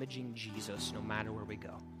witness, imaging Jesus no matter where we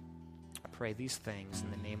go. I pray these things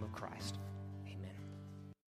in the name of Christ.